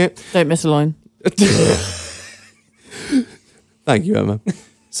bullshit. Don't miss a line. Thank you, Emma.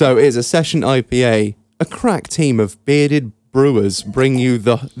 So it is a session IPA. A crack team of bearded brewers bring you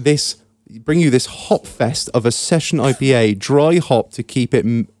this hop fest of a session IPA, dry hop to keep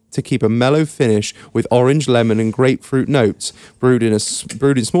a mellow finish with orange, lemon, and grapefruit notes. Brewed in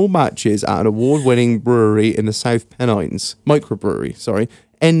small batches at an award-winning brewery in the South Pennines, microbrewery. Sorry,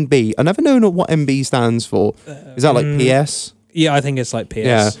 NB. I never know what NB stands for. Is that like PS? Yeah, I think it's like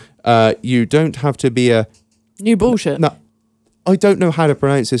PS. Yeah. You don't have to be a. New bullshit. No, I don't know how to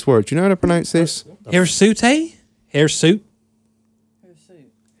pronounce this word. Do you know how to pronounce this? Hirsute? Hirsute?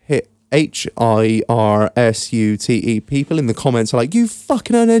 Hirsute. People in the comments are like, you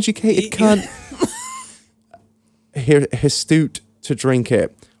fucking uneducated cunt. Histute to drink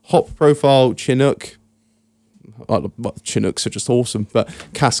it. Hop profile, Chinook. Well, Chinooks are just awesome. But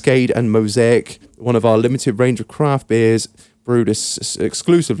Cascade and Mosaic, one of our limited range of craft beers, brewed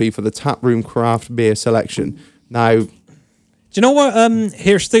exclusively for the Taproom craft beer selection. Now, Do you know what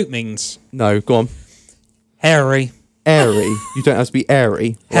hirsute means? no, go on. Hairy. Airy. You don't have to be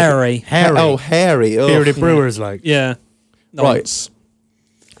airy. Hairy. hairy. Oh, hairy. Ugh. bearded brewers like. Yeah. Right. Nonce.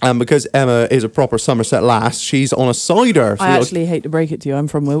 And because Emma is a proper Somerset lass, she's on a cider. So I actually hate to break it to you. I'm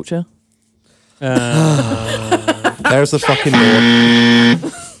from Wiltshire. there's the fucking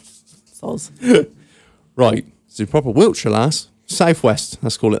door. Soz. Right. So proper Wiltshire lass. Southwest,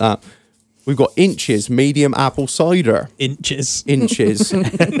 let's call it that. We've got Inches medium apple cider. Inches. Inches.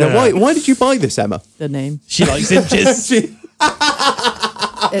 Now, why did you buy this, Emma? The name. She likes inches.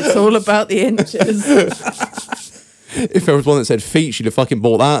 It's all about the inches. If there was one that said feet, she'd have fucking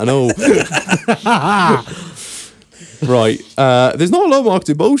bought that and all. Right. There's not a lot of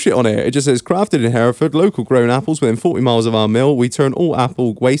marketing bullshit on it. It just says crafted in Hereford, local grown apples within 40 miles of our mill. We turn all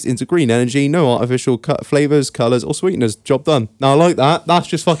apple waste into green energy. No artificial flavors, colors, or sweeteners. Job done. Now I like that. That's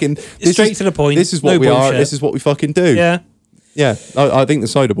just fucking Straight to the point. This is what No we are. bullshit. This is what we fucking do. Yeah. Yeah. I think the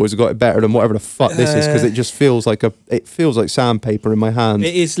cider boys have got it better than whatever the fuck this is because it just feels like sandpaper in my hand.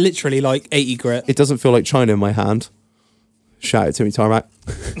 It is literally like 80 grit. It doesn't feel like China in my hand. Shout it to me, Tarmac.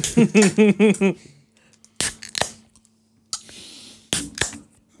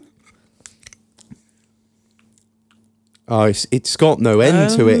 Oh, it's got no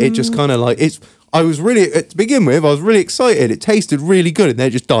end to it. It just kind of like I was really to begin with. I was really excited. It tasted really good, and then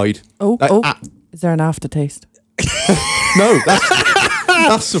it just died. Oh, Like, is there an aftertaste? No,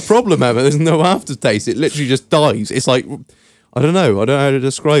 that's the problem, Emma. There's no aftertaste. It literally just dies. It's like I don't know how to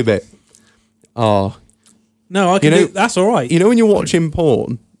describe it. Oh, No, I can know- do that's all right. you know when you're watching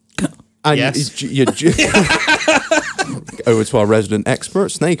porn, and Yes. you're over to our resident expert,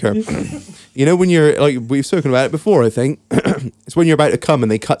 Snaker. You know when you're like we've spoken about it before. I think it's when you're about to come and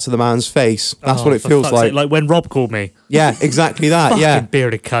they cut to the man's face. That's Oh, what it for feels fuck's like. sake, like when Rob called me. Yeah, exactly that. Fucking Yeah,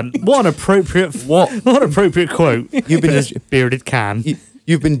 bearded cunt. What an appropriate what an appropriate quote. You've been- for this bearded can.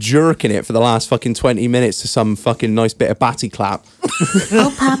 you've been jerking it for the last fucking 20 minutes to some fucking nice bit of batty clap.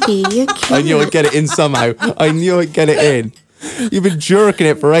 Oh, Poppy, you're cute. I knew I'd get it in somehow. I knew I'd get it in. You've been jerking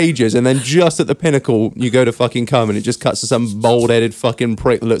it for ages, and then just at the pinnacle, you go to fucking come, and it just cuts to some bald-headed fucking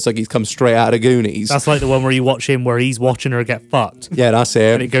prick that looks like he's come straight out of Goonies. That's like the one where you watch him where he's watching her get fucked. Yeah, that's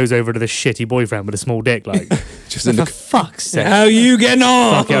And it it. goes over to this shitty boyfriend with a small dick, like, Just in for the, fuck's sake. How you getting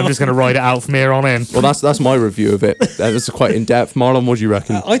on? Fuck it, I'm just going to write it out from here on in. well, that's my review of it. That's quite in depth. Marlon, what do you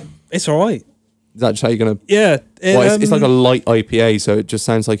reckon? It's all right. Is that just how you're gonna? Yeah. Well, it's like a light IPA, so it just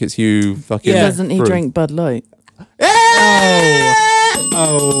sounds like it's you fucking. Yeah. Doesn't he through. drink Bud Light?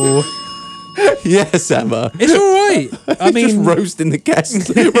 Oh. Yes, Emma. It's all right. I Just mean, roasting the guests,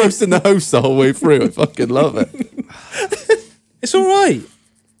 roasting the host the whole way through. I fucking love it. it's all right.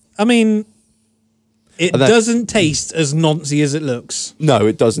 I mean, it And that- doesn't taste as noncy as it looks. No,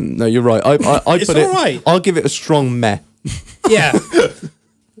 it doesn't. No, you're right. I It's put it. all right. I'll give it a strong meh. Yeah.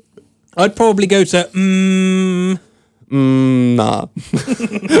 I'd probably go to Nah.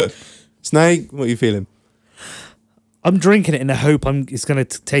 Snake, what are you feeling? I'm drinking it in the hope it's going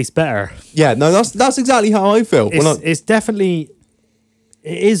to taste better. Yeah, no, that's exactly how I feel. It's definitely...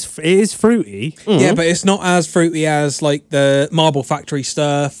 It is fruity. Yeah, but it's not as fruity as like the Marble Factory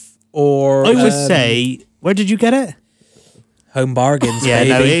stuff or I would say... Where did you get it? Home Bargains. Yeah, baby.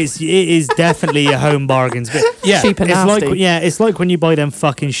 no, it is definitely a home bargains. But Yeah. Cheap and it's nasty. like it's like when you buy them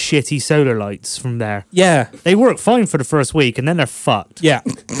fucking shitty solar lights from there. Yeah. They work fine for the first week and then they're fucked. Yeah.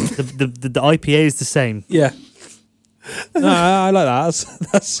 The IPA is the same. Yeah. No, I like that.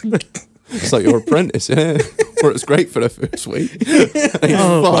 That's It's like your apprentice, yeah. Where it's great for the first week. fucking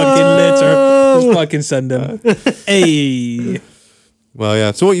litter. Just fucking send them. Hey. Well,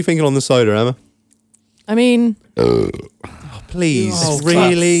 yeah. So what are you thinking on the cider, Emma? I mean, Please, Oh,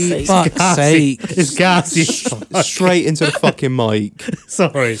 really? Fuck's Gassy. sake. It's gassy. Straight into the fucking mic.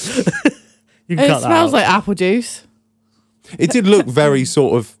 Sorry. You can it cut that smells out. like apple juice. It did look very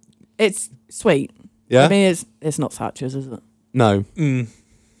sort of. It's sweet. Yeah. I mean, it's not Thatcher's, is it? No. Mm.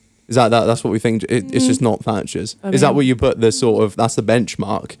 Is that's what we think? It's just not Thatcher's. I Is that mean- where you put the sort of? That's the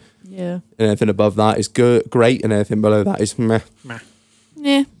benchmark. Yeah. And anything above that is good, great, and anything below that is meh.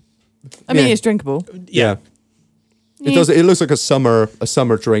 Yeah. I mean, Yeah. it's drinkable. Yeah. It does. It looks like a summer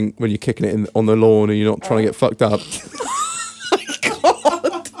drink when you're kicking it on the lawn and you're not trying to get fucked up.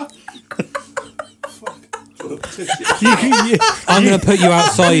 I'm going to put you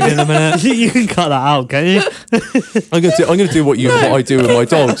outside in a minute. You can cut that out, can you? I'm gonna do what I do with my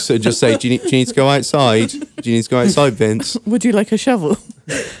dogs and just say, do you need to go outside? Do you need to go outside, Vince? Would you like a shovel?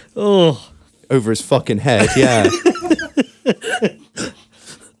 Oh, Over his fucking head, yeah.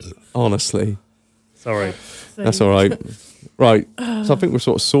 Honestly, sorry. that's all right. Right, so I think we're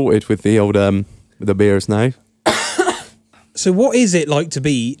sort of sorted with the old with the beers now. So, what is it like to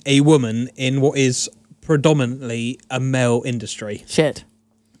be a woman in what is predominantly a male industry? Shit.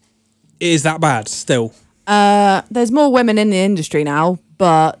 Is that bad still? There's more women in the industry now,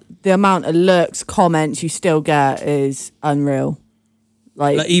 but the amount of looks, comments you still get is unreal.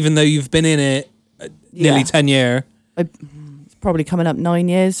 Like, even though you've been in it nearly Yeah. 10 years. It's probably coming up 9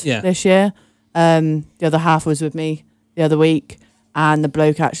 years Yeah. this year. The other half was with me the other week, and the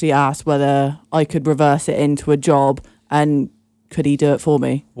bloke actually asked whether I could reverse it into a job and could he do it for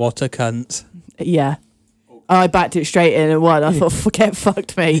me. What a cunt. Yeah. I backed it straight in and won. I thought, forget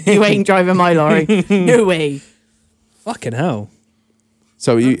fucked me. You ain't driving my lorry. No way. Fucking hell.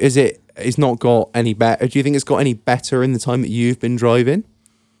 So is it it's not got any better. Do you think it's got any better in the time that you've been driving?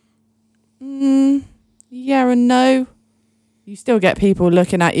 Yeah and no. You still get people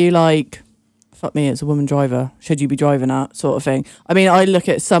looking at you like, fuck me, it's a woman driver. Should you be driving that sort of thing? I mean, I look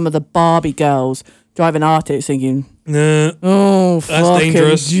at some of the Barbie girls driving Arctics thinking, Nah. oh, That's fucking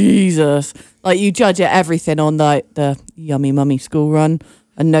dangerous. Jesus. Like, you judge everything on like the yummy mummy school run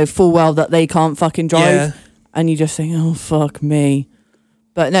and know full well that they can't fucking drive. Yeah. And you just think, oh, fuck me.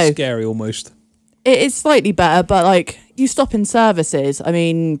 But no, Scary almost. it is slightly better, but like, you stop in services. I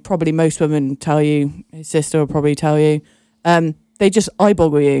mean, probably most women tell you, his sister will probably tell you, they just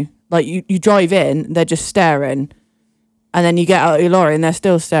eyeboggle you. Like, you drive in, they're just staring. And then you get out of your lorry and they're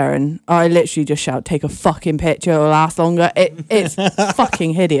still staring. I literally just shout, take a fucking picture, it'll last longer. It's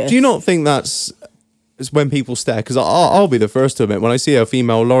fucking hideous. Do you not think that's when people stare? Because I'll be the first to admit, when I see a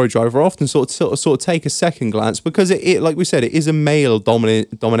female lorry driver, I often sort of take a second glance, because it like we said, it is a male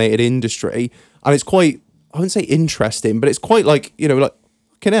dominated industry, and it's quite, I wouldn't say interesting, but it's quite like, you know, like,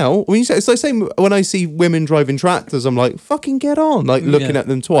 fucking hell. When you say, it's like saying when I see women driving tractors, I'm like, fucking get on, like looking at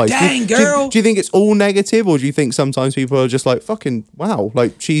them twice. Dang, Do girl. you think it's all negative, or do you think sometimes people are just like, fucking wow,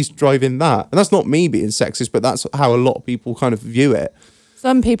 like she's driving that? And that's not me being sexist, but that's how a lot of people kind of view it.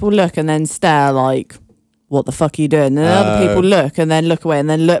 Some people look and then stare like, what the fuck are you doing? And then other people look and then look away and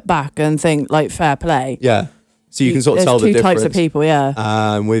then look back and think like, fair play. Yeah. So you can sort of There's tell the two difference. types of people, yeah.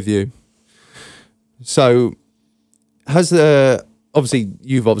 I'm with you. So, has obviously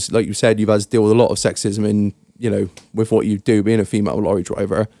you've like you said, you've had to deal with a lot of sexism in, you know, with what you do being a female lorry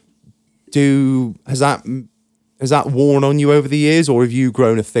driver. Has that worn on you over the years, or have you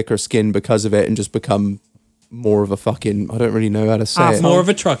grown a thicker skin because of it and just become more of a fucking, I don't really know how to say it. More of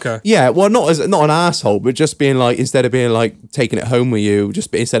a trucker. Yeah, well, not an asshole, but just being like, instead of being like taking it home with you,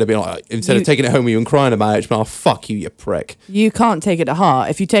 instead of taking it home with you and crying about it, just being, oh, fuck you, you prick. You can't take it to heart.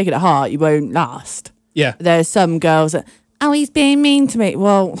 If you take it to heart, you won't last. Yeah. There's some girls that, oh, he's being mean to me.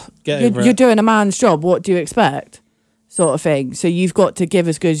 Well, Get over you're it. doing a man's job. What do you expect? Sort of thing. So you've got to give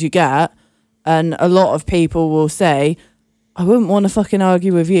as good as you get. And a lot of people will say, I wouldn't want to fucking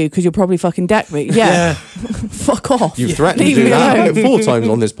argue with you because you'll probably fucking deck me. Yeah. Fuck off. You've threatened Leave to do me that alone. 4 times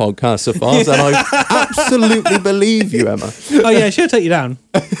on this podcast so far, and I absolutely believe you, Emma. Oh yeah, she'll take you down.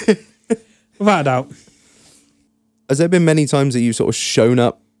 Without a doubt. Has there been many times that you've sort of shown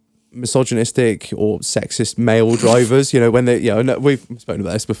up misogynistic or sexist male drivers? You know, when they, you know, we've spoken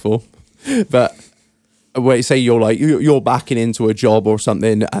about this before, but where you say you're backing into a job or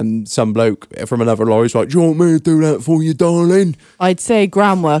something, and some bloke from another lorry's like, do you want me to do that for you, darling? I'd say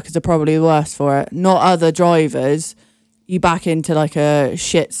ground workers are probably the worst for it. Not other drivers. You back into like a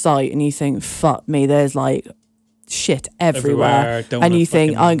shit site and you think, fuck me, there's like shit everywhere. Don't And wanna you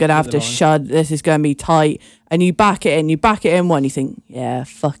think, fucking I'm going to have put to it on. shut, this is going to be tight. And you back it in one, you think, yeah,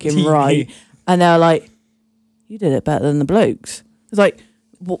 fucking right. And they're like, you did it better than the blokes. It's like,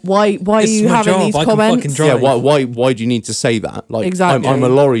 why are It's you my having job, these I can comments? fucking drive. Yeah, why do you need to say that? Like, Exactly. I'm a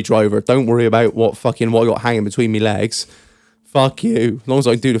lorry driver. Don't worry about what I got hanging between me legs. Fuck you. As long as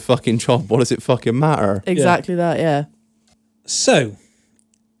I do the fucking job, what does it fucking matter? Exactly that, yeah. So,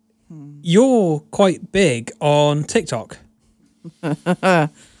 you're quite big on TikTok.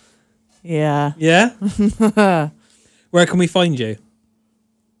 Yeah. Yeah? Where can we find you?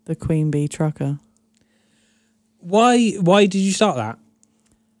 The Queen Bee Trucker. Why did you start that?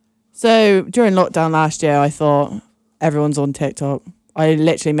 So during lockdown last year, I thought everyone's on TikTok. I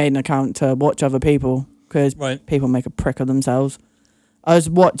literally made an account to watch other people because Right. people make a prick of themselves. I was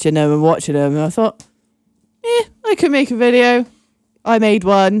watching them and I thought, I could make a video. I made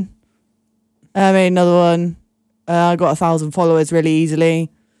one. I made another one. I got 1,000 followers really easily.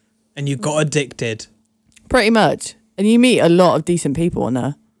 And you got addicted. Pretty much. And you meet a lot of decent people on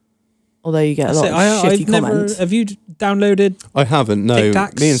there. Although you get a lot of shitty comments. Have you downloaded? I haven't. No, Tic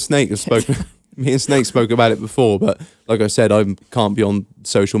Tacs? me and Snake have spoken. Me and Snake spoke about it before, but like I said, I can't be on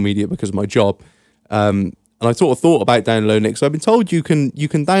social media because of my job. And I sort of thought about downloading it. So I've been told you can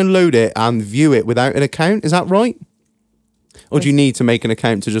download it and view it without an account. Is that right? Or do you need to make an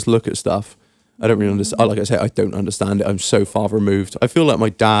account to just look at stuff? I don't really understand. Like I say, I don't understand it. I'm so far removed. I feel like my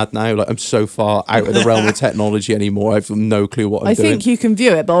dad now. Like I'm so far out of the realm of technology anymore. I have no clue what I'm I doing. think you can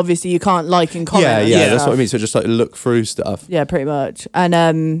view it, but obviously you can't like and comment. Yeah, on that's stuff. what I mean. So just like look through stuff. Yeah, pretty much.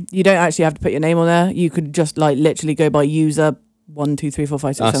 And you don't actually have to put your name on there. You could just like literally go by user 1, 2, 3, 4,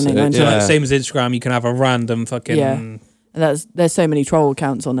 5, 6, That's 7, 8, it, 9, So 10. yeah. like, same as Instagram, you can have a random fucking... Yeah. And there's so many troll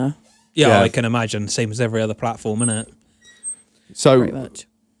accounts on there. Yeah, Yeah. I can imagine. Same as every other platform, innit? Pretty So much.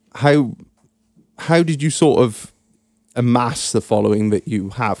 how did you sort of amass the following that you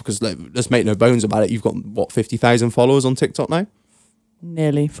have? Because let's make no bones about it. You've got what 50,000 followers on TikTok now.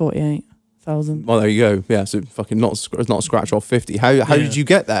 nearly 48,000. Well, there you go. Yeah, so fucking not a scratch off 50. How did you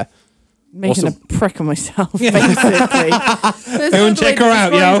get there? Making What's a prick of myself, basically. Go and check her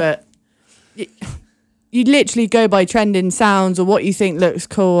out, yo. You literally go by trending sounds or what you think looks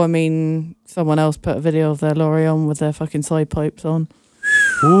cool. I mean, someone else put a video of their lorry on with their fucking side pipes on.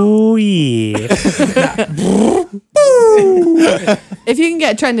 Oh yeah. If you can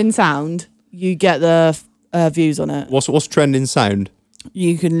get a trending sound, you get the views on it. What's trending sound?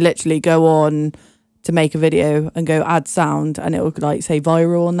 You can literally go on to make a video and go add sound, and it will like say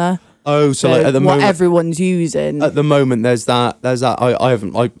viral on there. Oh, so like at the what moment, everyone's using. at the moment, there's that.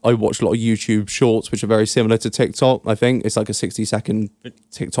 I watch a lot of YouTube shorts, which are very similar to TikTok. I think it's like a 60-second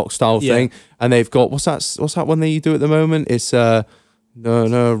TikTok style thing, and they've got what's that one that you do at the moment? It's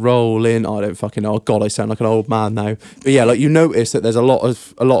no rolling. I don't fucking know. Oh God, I sound like an old man now. But yeah, like you notice that there's a lot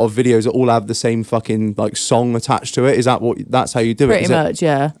of videos that all have the same fucking like song attached to it. Is that's how you do Pretty it? much,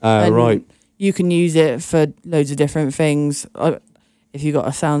 yeah. And right. You can use it for loads of different things. If you got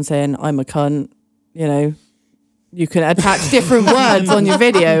a sound saying "I'm a cunt," you know, you can attach different words on your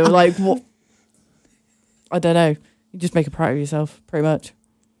video. Like what? I don't know. You just make a part of yourself, pretty much.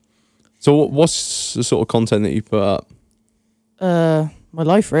 So what's the sort of content that you put up? My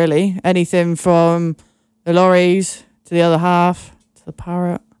life really. Anything from the lorries to the other half to the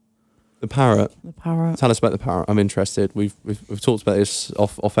parrot. The parrot. The parrot. Tell us about the parrot. I'm interested. We've talked about this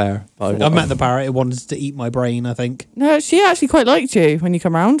off air. I met the parrot. It wanted to eat my brain, I think. No, she actually quite liked you when you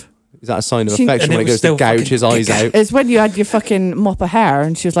come round. Is that a sign of She- affection And when it it was goes to still gouge his eyes out? It's when you had your fucking mop of hair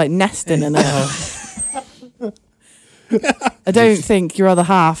and she was like nesting in it. I don't think your other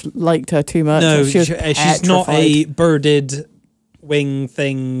half liked her too much. No, she was she's not a petrified. birded wing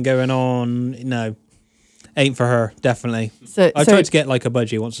thing going on. No, ain't for her, definitely. I tried to get like a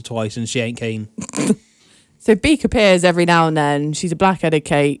budgie once or twice and she ain't keen. So Beak appears every now and then. She's a black-headed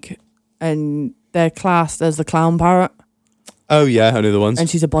cake and they're classed as the clown parrot. Oh yeah, I know the ones. And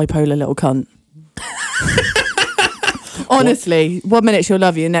she's a bipolar little cunt. Honestly, 1 minute she'll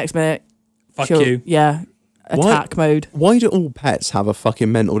love you, next minute Fuck she'll, you. yeah, attack mode. Why do all pets have a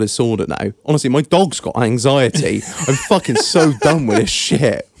fucking mental disorder now? Honestly, my dog's got anxiety. I'm fucking so done with this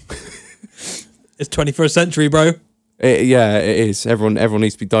shit. It's 21st century, bro. Yeah, it is. Everyone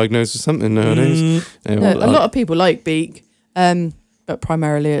needs to be diagnosed with something nowadays. Yeah, No, well, a lot of people like Beak, but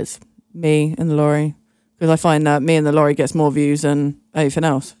primarily it's me and the lorry because I find that me and the lorry gets more views than anything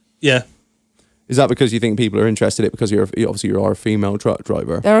else. Yeah. Is that because you think people are interested in it because you are a female truck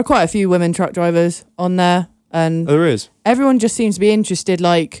driver? There are quite a few women truck drivers on there, and Oh, there is. everyone just seems to be interested,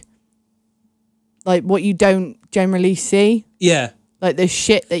 like what you don't generally see, Yeah. like the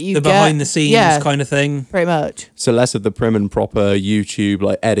shit that you The get behind the scenes yeah, kind of thing. pretty much. So less of the prim and proper YouTube,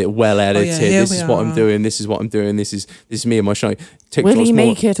 like edit, well edited. here This we is what I'm are. doing. This is what I'm doing. This is me and my shine. TikTok's Will he more,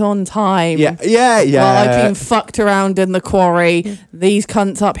 make it on time? Yeah. Well, I've been fucked around in the quarry. These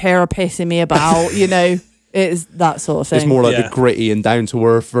cunts up here are pissing me about. You know, it's that sort of thing. It's more like Yeah. the gritty and down to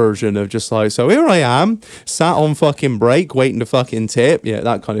earth version of just like, so here I am, sat on fucking break, waiting to fucking tip. Yeah,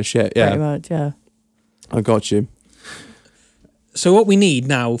 that kind of shit. pretty Yeah, much. Yeah. I got you. So what we need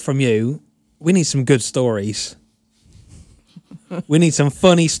now from you, we need some good stories. We need some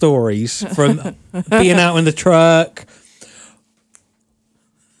funny stories from being out in the truck.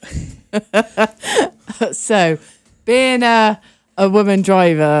 So, being a woman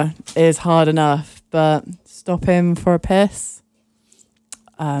driver is hard enough, but stopping for a piss.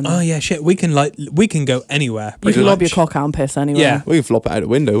 Oh yeah, shit. We can go anywhere. You pretty can lob your much. cock out and piss anywhere. Yeah. We can flop it out the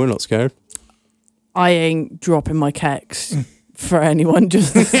window. We're not scared. I ain't dropping my kecks for anyone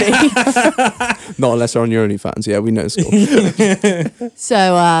just to see. Not unless they're on your OnlyFans. Yeah, we know it's cool.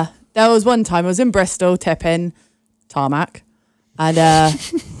 So there was one time I was in Bristol tipping tarmac, and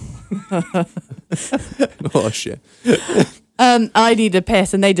Oh shit. I needed a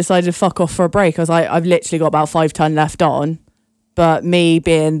piss, and they decided to fuck off for a break. I was like, I've literally got about 5 ton left on, but me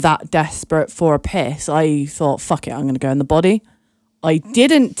being that desperate for a piss, I thought, fuck it, I'm gonna go in the body. I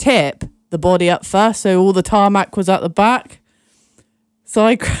didn't tip the body up first, so all the tarmac was at the back. So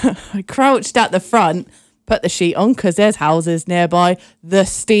I crouched at the front, put the sheet on because there's houses nearby. The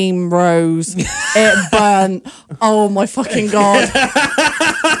steam rose, it burnt. Oh my fucking god!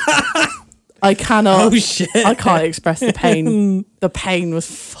 I cannot. Oh shit. I can't express the pain. The pain was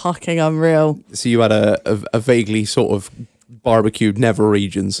fucking unreal. So you had a vaguely sort of barbecued Never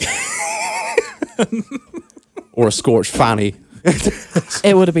Regions. Or a scorched fanny.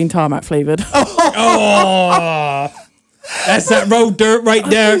 It would have been tarmac flavoured. Oh, that's that road dirt right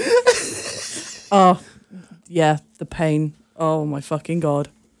there. Oh, yeah, the pain. Oh my fucking god.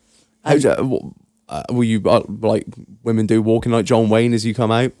 I Will you like women do walking like John Wayne as you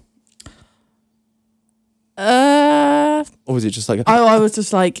come out, or was it just like I was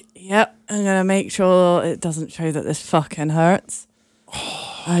just like, yep, I'm gonna make sure it doesn't show that this fucking hurts.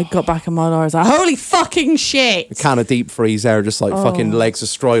 I got back in my lorry, I was like, holy fucking shit! a can of deep freeze there, just like fucking legs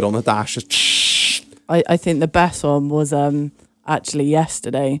astride on the dash? Just I think the best one was actually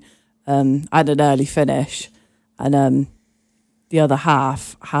yesterday. I had an early finish, and the other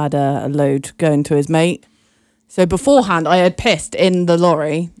half had a load going to his mate. So beforehand, I had pissed in the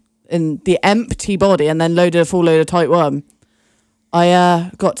lorry, in the empty body, and then loaded a full load of Type 1.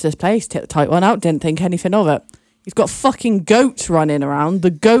 I got to this place, tipped the Type 1 out, didn't think anything of it. He's got fucking goats running around. The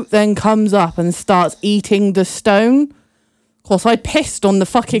goat then comes up and starts eating the stone. Of course, I pissed on the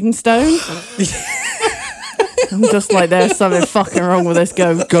fucking stone. I'm just like, there's something fucking wrong with this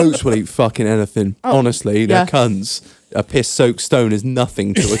goat. goats will eat fucking anything. Honestly, they're cunts. A piss-soaked stone is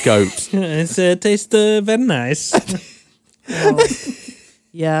nothing to a goat. It tastes very nice.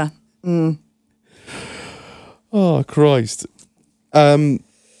 Yeah. Oh Christ. What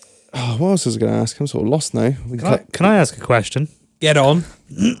else was I going to ask? I'm sort of lost now. Can I ask a question? Get on.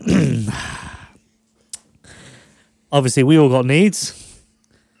 Obviously, we all got needs.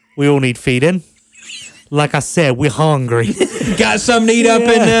 We all need feeding. Like I said, we're hungry. Got some need up in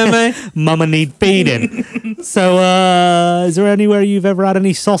there, man. Mama need feeding. So, is there anywhere you've ever had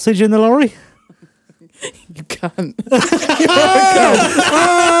any sausage in the lorry? You can't.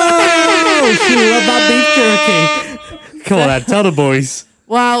 Oh, she love that beef jerky. Come on, Dad, tell the boys.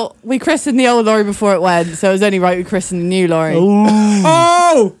 Well, we christened the old lorry before it went, so it was only right we christened the new lorry.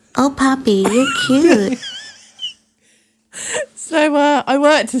 Oh! Oh, Poppy, you're cute. So I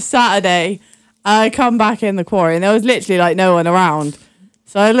worked a Saturday. I come back in the quarry, and there was literally like no one around.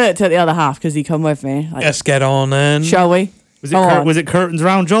 So I looked at the other half because he come with me. Like, Let's get on then. shall we? Was it curtains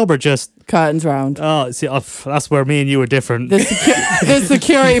round job or just? Curtains round. Oh, see, that's where me and you were different. The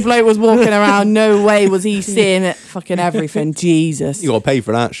security bloke was walking around. No way was he seeing it. Fucking everything. Jesus. You got to pay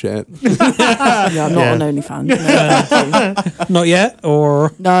for that shit. Yeah, I'm not on OnlyFans. No, thank you. Not yet,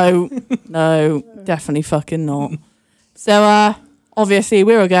 or No, definitely fucking not. So, obviously,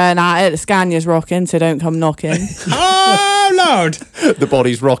 we were going at it. The Scania's rocking, so don't come knocking. oh Lord! The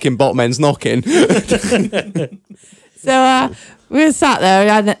body's rocking, botman's knocking. So, we were sat there.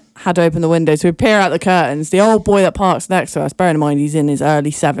 We had to open the window, so we peer out the curtains. The old boy that parks next to us, bearing in mind he's in his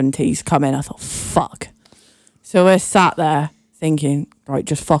early 70s, come in. I thought, fuck. So we're sat there thinking, right,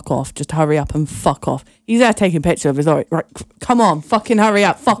 just fuck off. Just hurry up and fuck off. He's there taking a picture of his lorry. Right, come on, fucking hurry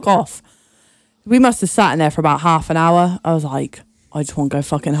up, fuck off. We must have sat in there for about half an hour. I was like, I just want to go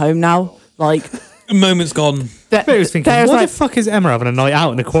fucking home now. Like, A moment's gone. I was thinking, there's why like, the fuck is Emma having a night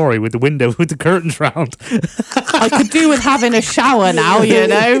out in the quarry with the window with the curtains round? I could do with having a shower now, you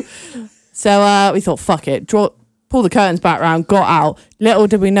know. So we thought, fuck it, pull the curtains back round, got out. Little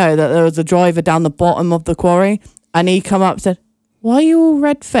did we know that there was a driver down the bottom of the quarry, and he come up and said, "Why are you all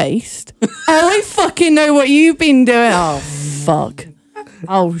red-faced?" Oh, I fucking know what you've been doing. Oh, fuck.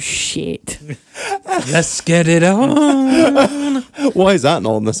 Oh, shit. Let's get it on. Why is that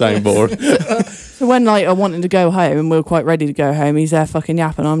not on the soundboard? So when like I wanted to go home and we were quite ready to go home, he's there fucking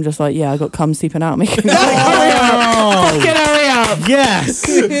yapping. I'm just like, yeah, I got cum seeping out of me. Fucking hurry up. Yes.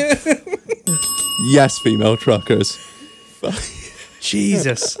 Yes, female truckers.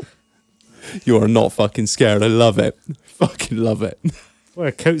 Jesus. You are not fucking scared. I love it. Fucking love it. Why are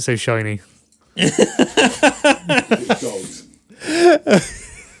a coat so shiny?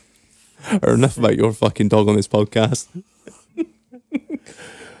 Or enough about your fucking dog on this podcast.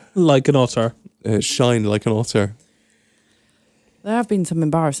 Like an otter. Shine like an otter. There have been some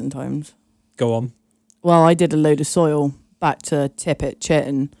embarrassing times. Go on. Well, I did a load of soil back to Tippett,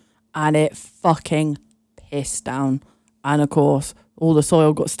 Chitton, and it fucking pissed down. And of course, all the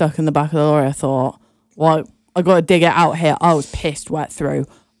soil got stuck in the back of the lorry. I thought, well, I got to dig it out here. I was pissed wet through.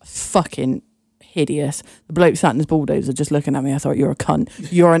 Fucking hideous. The bloke sat in his bulldozer just looking at me. I thought, you're a cunt.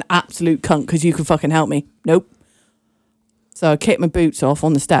 You're an absolute cunt because you can fucking help me. Nope. So I kicked my boots off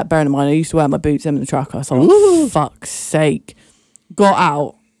on the step. Bearing in mind, I used to wear my boots in the truck. I thought, oh, fuck's sake. Got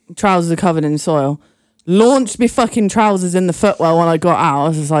out. Trousers are covered in soil. Launched my fucking trousers in the footwell when I got out. I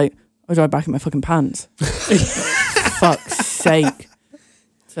was just like, I drive back in my fucking pants. Fuck's sake.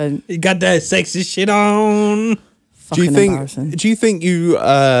 So You got that sexy shit on. fucking embarrassing. Do you think you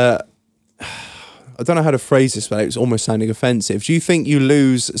I don't know how to phrase this, but it's almost sounding offensive. Do you think you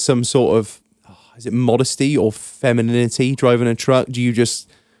lose some sort of is it modesty or femininity driving a truck? Do you just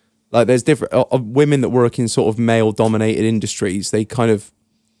like there's different women that work in sort of male dominated industries, they kind of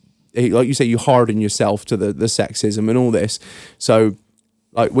like you say, you harden yourself to the sexism and all this. So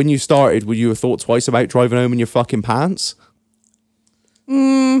Like when you started, would you have thought twice about driving home in your fucking pants?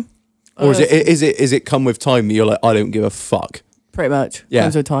 Or is it come with time that you're like, I don't give a fuck? Pretty much. Yeah.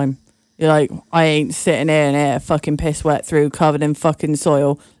 Comes with time. You're like, I ain't sitting here fucking piss wet through, covered in fucking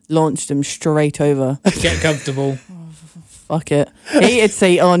soil. Launched them straight over. Get comfortable. Fuck it. Heated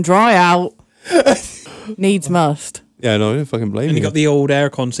seat on, dry out. Needs must. Yeah, no, I don't fucking blame And you. you got the old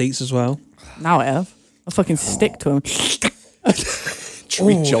aircon seats as well. Now I have. I fucking stick to them.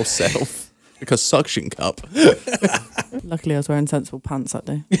 Treat yourself like a suction cup. Luckily, I was wearing sensible pants that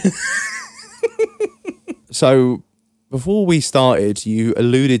day. So, before we started, you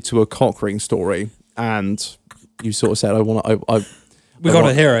alluded to a cock ring story, and you sort of said, "I want to." We got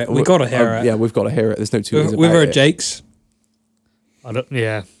to hear it. We got to hear it. Yeah, we've got to hear it. There's no two ways We've about heard it. Jake's. I don't.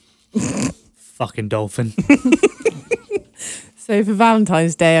 Yeah. Fucking dolphin. So for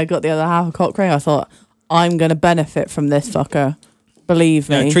Valentine's Day, I got the other half a cock ring. I thought, I'm going to benefit from this fucker. Believe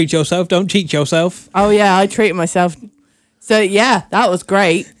me. Yeah, treat yourself. Don't cheat yourself. Oh, yeah, I treated myself. So, yeah, that was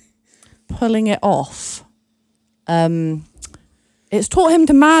great. Pulling it off. It's taught him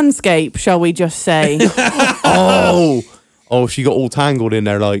to manscape, shall we just say. Oh, she got all tangled in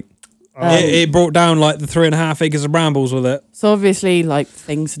there, like. It brought down like the 3.5 acres of brambles with it. So obviously, like,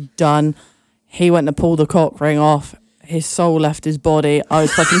 things are done. He went to pull the cock ring off. His soul left his body. I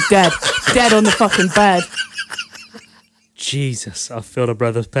was fucking dead. Dead on the fucking bed. Jesus, I feel a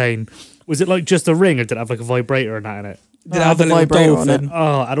brother's pain. Was it like just a ring, or did it have like a vibrator and that in it? Did it have the little vibrator on dolphin?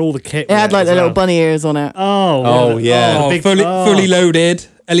 Oh, it had all the kit. It had with like as the little well. bunny ears on it. Oh, yeah. the Oh, big- fully loaded.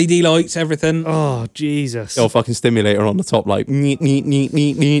 LED lights, everything. Oh, Jesus. Got a fucking stimulator on the top, like neat, neat, neat,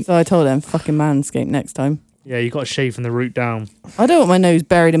 neat, neat. So I told him, fucking manscape next time. Yeah, you got to shave from the root down. I don't want my nose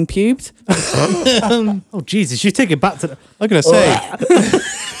buried in pubes. Oh, Jesus, you take it back to the... I'm gonna say,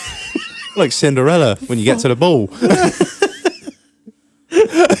 like Cinderella when you get to the ball.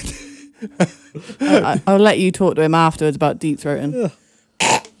 I'll let you talk to him afterwards about deep throating.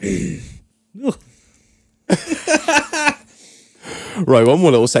 Right, one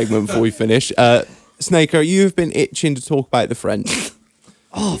more little segment before we finish. Snaker, you've been itching to talk about the French.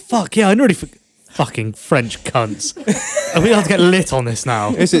 Oh, fuck, yeah, I nearly... Fucking French cunts. Are we allowed to get lit on this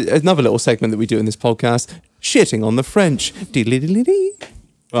now? It's another little segment that we do in this podcast. Shitting on the French. Diddly-diddly-dee.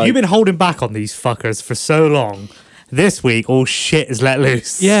 Right. You've been holding back on these fuckers for so long. This week, all shit is let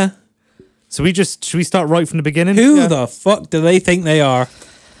loose. Yeah. So should we start right from the beginning? Who the fuck do they think they are?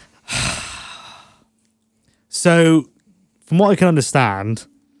 So, from what I can understand,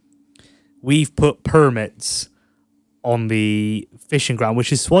 we've put permits on the fishing ground,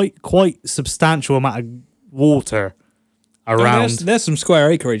 which is quite substantial amount of water around There's some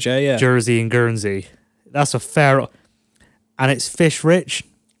square acreage, yeah. Jersey and Guernsey. That's a fair, and it's fish rich.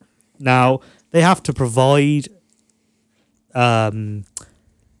 Now they have to provide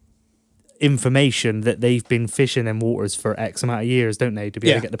information that they've been fishing in waters for X amount of years, don't they, to be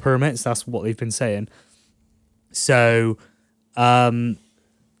able to get the permits? That's what they've been saying. So,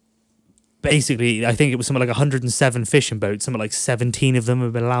 basically, I think it was something like 107 fishing boats. Something like 17 of them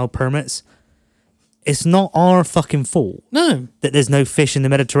have been allowed permits. It's not our fucking fault No. that there's no fish in the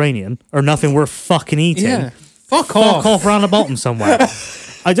Mediterranean or nothing worth fucking eating. Yeah. Fuck Fuck off. off around the bottom somewhere.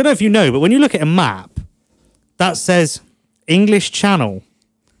 I don't know if you know, but when you look at a map, that says English Channel,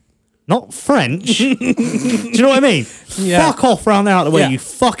 not French. Do you know what I mean? Yeah. Fuck off around there out of the way, Yeah. you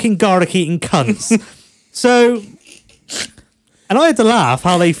fucking garlic eating cunts. So, and I had to laugh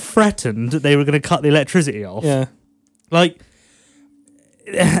how they threatened that they were going to cut the electricity off. Yeah. Like,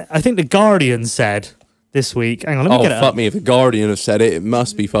 I think the Guardian said this week. Hang on, let me Oh, get it fuck up. me. If the Guardian have said it, it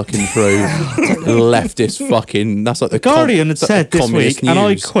must be fucking true. Leftist fucking... That's like the Guardian had that's like said the this communist week, and I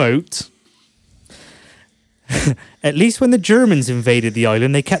news. quote, at least when the Germans invaded the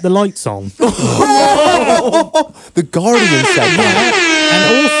island, they kept the lights on. The Guardian said that.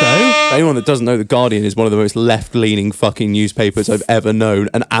 And also, For anyone that doesn't know, The Guardian is one of the most left-leaning fucking newspapers I've ever known,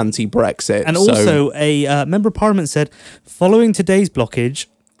 and anti-Brexit. and so- also a member of parliament said, following today's blockage,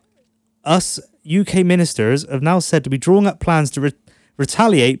 us UK ministers have now said to be drawing up plans to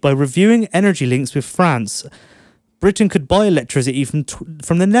retaliate by reviewing energy links with France. Britain could buy electricity from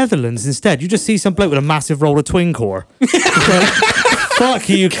the Netherlands instead. You just see some bloke with a massive roll of twin core. Fuck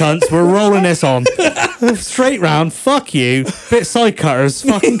you, cunts. We're rolling this on. Straight round. Fuck you. Bit side cutters.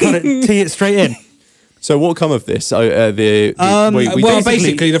 Fucking cut it. Tee it straight in. So what come of this? Well,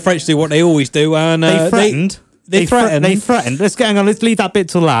 basically, the French do what they always do, and They threatened. They threatened. They threatened. Hang on. Let's leave that bit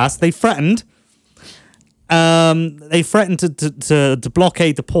till last. They threatened. They threatened to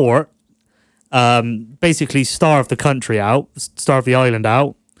blockade the port. Basically starve the country out, starve the island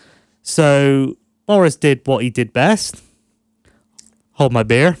out. So Boris did what he did best. hold my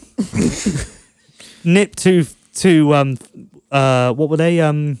beer, nip to what were they?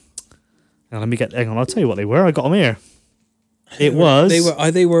 Hang on, I'll tell you what they were. I got them here. It was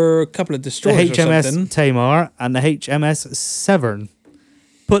They were a couple of the destroyers or HMS something. Tamar and the HMS Severn.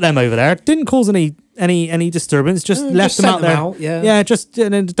 Put them over there. Didn't cause any disturbance. Just left just them sent out them there. out, yeah. Yeah. Just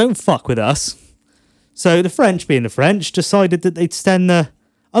don't fuck with us. So the French, being the French, decided that they'd send the.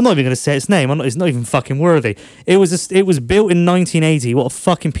 I'm not even going to say its name. It's not even fucking worthy. It was built in 1980. What a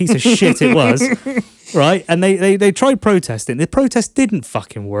fucking piece of shit it was. Right? And they tried protesting. The protest didn't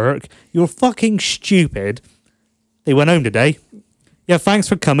fucking work. You're fucking stupid. They went home today. Yeah, thanks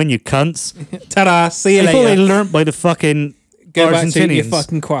for coming, you cunts. Ta-da! See you I thought they later. learnt by the fucking Go back to your Argentinians.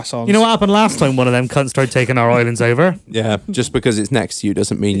 fucking croissants. You know what happened last time one of them cunts tried taking our islands over? Yeah, just because it's next to you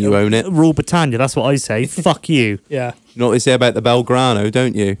doesn't mean you own it. You Rule Britannia, that's what I say. Fuck you. Yeah. know what they say about the Belgrano,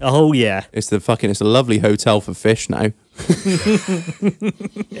 don't you? Oh, yeah. It's a lovely hotel for fish now.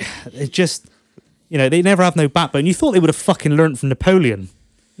 It's just, they never have no backbone. You thought they would have fucking learnt from Napoleon. You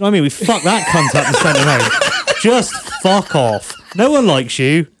know what I mean? We fucked that cunt up and sent him home. Just fuck off. No one likes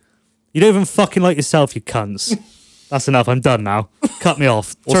you. You don't even fucking like yourself, you cunts. That's enough. I'm done now. Cut me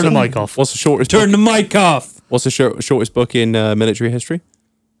off. Turn the mic off. What's the shortest? Turn the mic off. What's the shortest book in military history?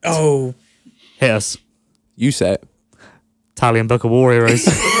 Oh. Hit us. You say it. Italian Book of War Heroes.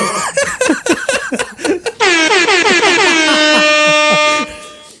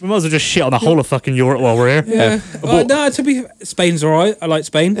 We might as well just shit on the whole of fucking Europe while we're here. Yeah. No, to be Spain's alright. I like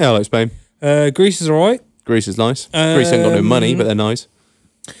Spain. Yeah, I like Spain. Greece is alright. Greece is nice. Greece ain't got no money, but they're nice.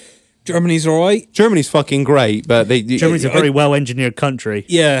 Germany's alright. Germany's fucking great, but Germany's a very well engineered country.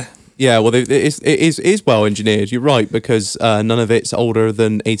 Yeah. Yeah, well, it is well engineered. You're right, because none of it's older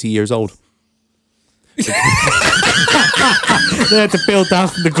than 80 years old. They had to build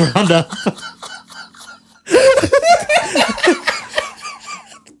that from the ground up.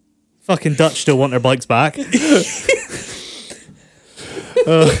 Fucking Dutch still want their bikes back.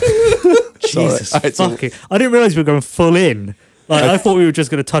 Jesus fucking. I didn't realise we were going full in. Like, I thought we were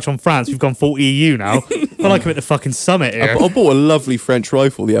just going to touch on France. We've gone full EU now. I feel like I'm at the fucking summit here. I bought a lovely French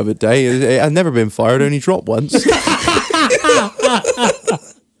rifle the other day. It had never been fired, only dropped once.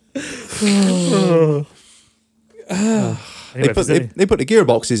 Anyway, They put the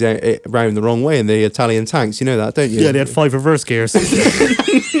gearboxes around the wrong way in the Italian tanks. You know that, don't you? yeah, they had 5 reverse gears.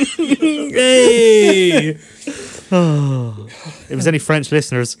 Hey. If there's any French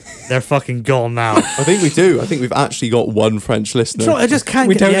listeners, they're fucking gone now. I think we do. I think we've actually got one French listener. Do you know what? I just can't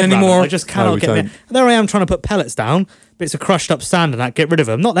We get my don't head around anymore. it. I just No, cannot we get don't. me. There I am trying to put pellets down, bits of crushed up sand and that, get rid of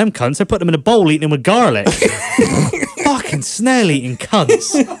them. Not them cunts. I put them in a bowl eating them with garlic. Fucking snail eating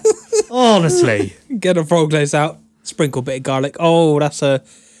cunts. Honestly. Get a frog legs out. Sprinkle a bit of garlic. Oh, that's a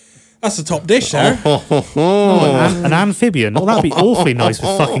top dish there. An amphibian. Oh, that'd be awfully nice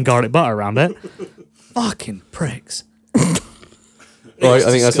with fucking garlic butter around it. Fucking pricks. Right,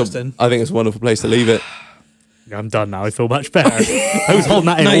 I think disgusting. that's a wonderful place to leave it. Yeah, I'm done now. I feel much better. I was holding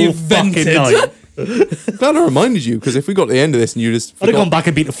that in Now all you've fucking vented. night. Glad I reminded you, because if we got to the end of this and you just I'd have gone back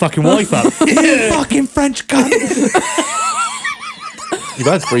and beat the fucking wife up. You fucking French cunt. You've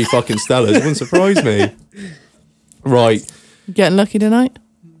had 3 fucking Stellas. It wouldn't surprise me. Right. Getting lucky tonight?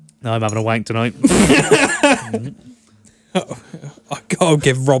 No, I'm having a wank tonight. I'll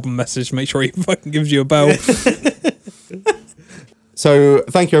give Rob a message. Make sure he fucking gives you a bell. So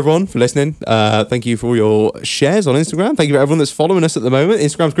thank you everyone for listening. Thank you for all your shares on Instagram. Thank you for everyone that's following us at the moment.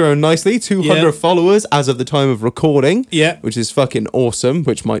 Instagram's growing nicely. 200 Yeah. followers as of the time of recording. Yeah. Which is fucking awesome,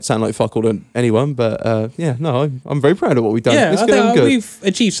 which might sound like fuck all to anyone, but I'm very proud of what we've done. Yeah, It's I going think good. we've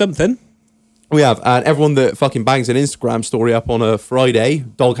achieved something. We have. And everyone that fucking bangs an Instagram story up on a Friday,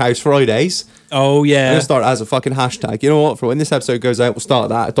 Doghouse Fridays, Oh, I'm yeah. going to start it as a fucking hashtag. You know what? For when this episode goes out, we'll start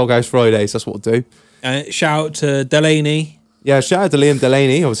that. Doghouse Fridays. That's what we'll do. Shout out to Delaney. Yeah, shout out to Liam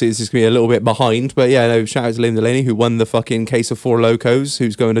Delaney. Obviously, this is going to be a little bit behind, but yeah, no, shout out to Liam Delaney, who won the fucking case of 4 locos,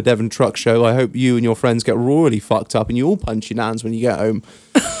 who's going to Devon Truck Show. I hope you and your friends get really fucked up and you all punch your nans when you get home.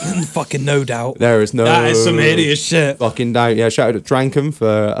 Fucking no doubt. There is no... That is some hideous shit. Fucking doubt. Yeah, shout out to Drankum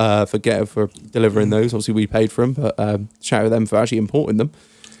for delivering those. Obviously, we paid for them, but shout out to them for actually importing them.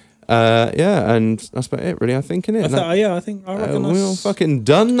 Yeah, and that's about it, really, I think, innit? I reckon We're all that's... fucking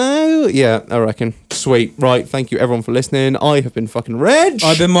done now? Yeah, I reckon. Sweet. Right, thank you everyone for listening. I have been fucking Reg.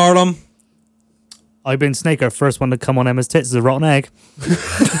 I've been Marlon. I've been Snaker, first one to come on Emma's tits is a rotten egg.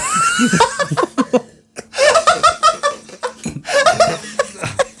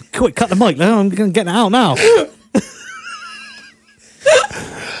 Quick, cut the mic. No, I'm going to get it out now.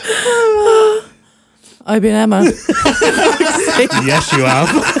 I've been Emma. Yes, you have.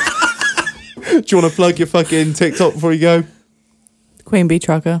 Do you want to plug your fucking TikTok before you go? Queen Bee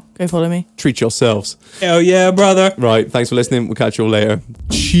Trucker. Go follow me. Treat yourselves. Hell yeah, brother. Right. Thanks for listening. We'll catch you all later.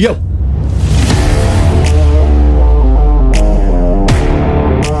 Ciao.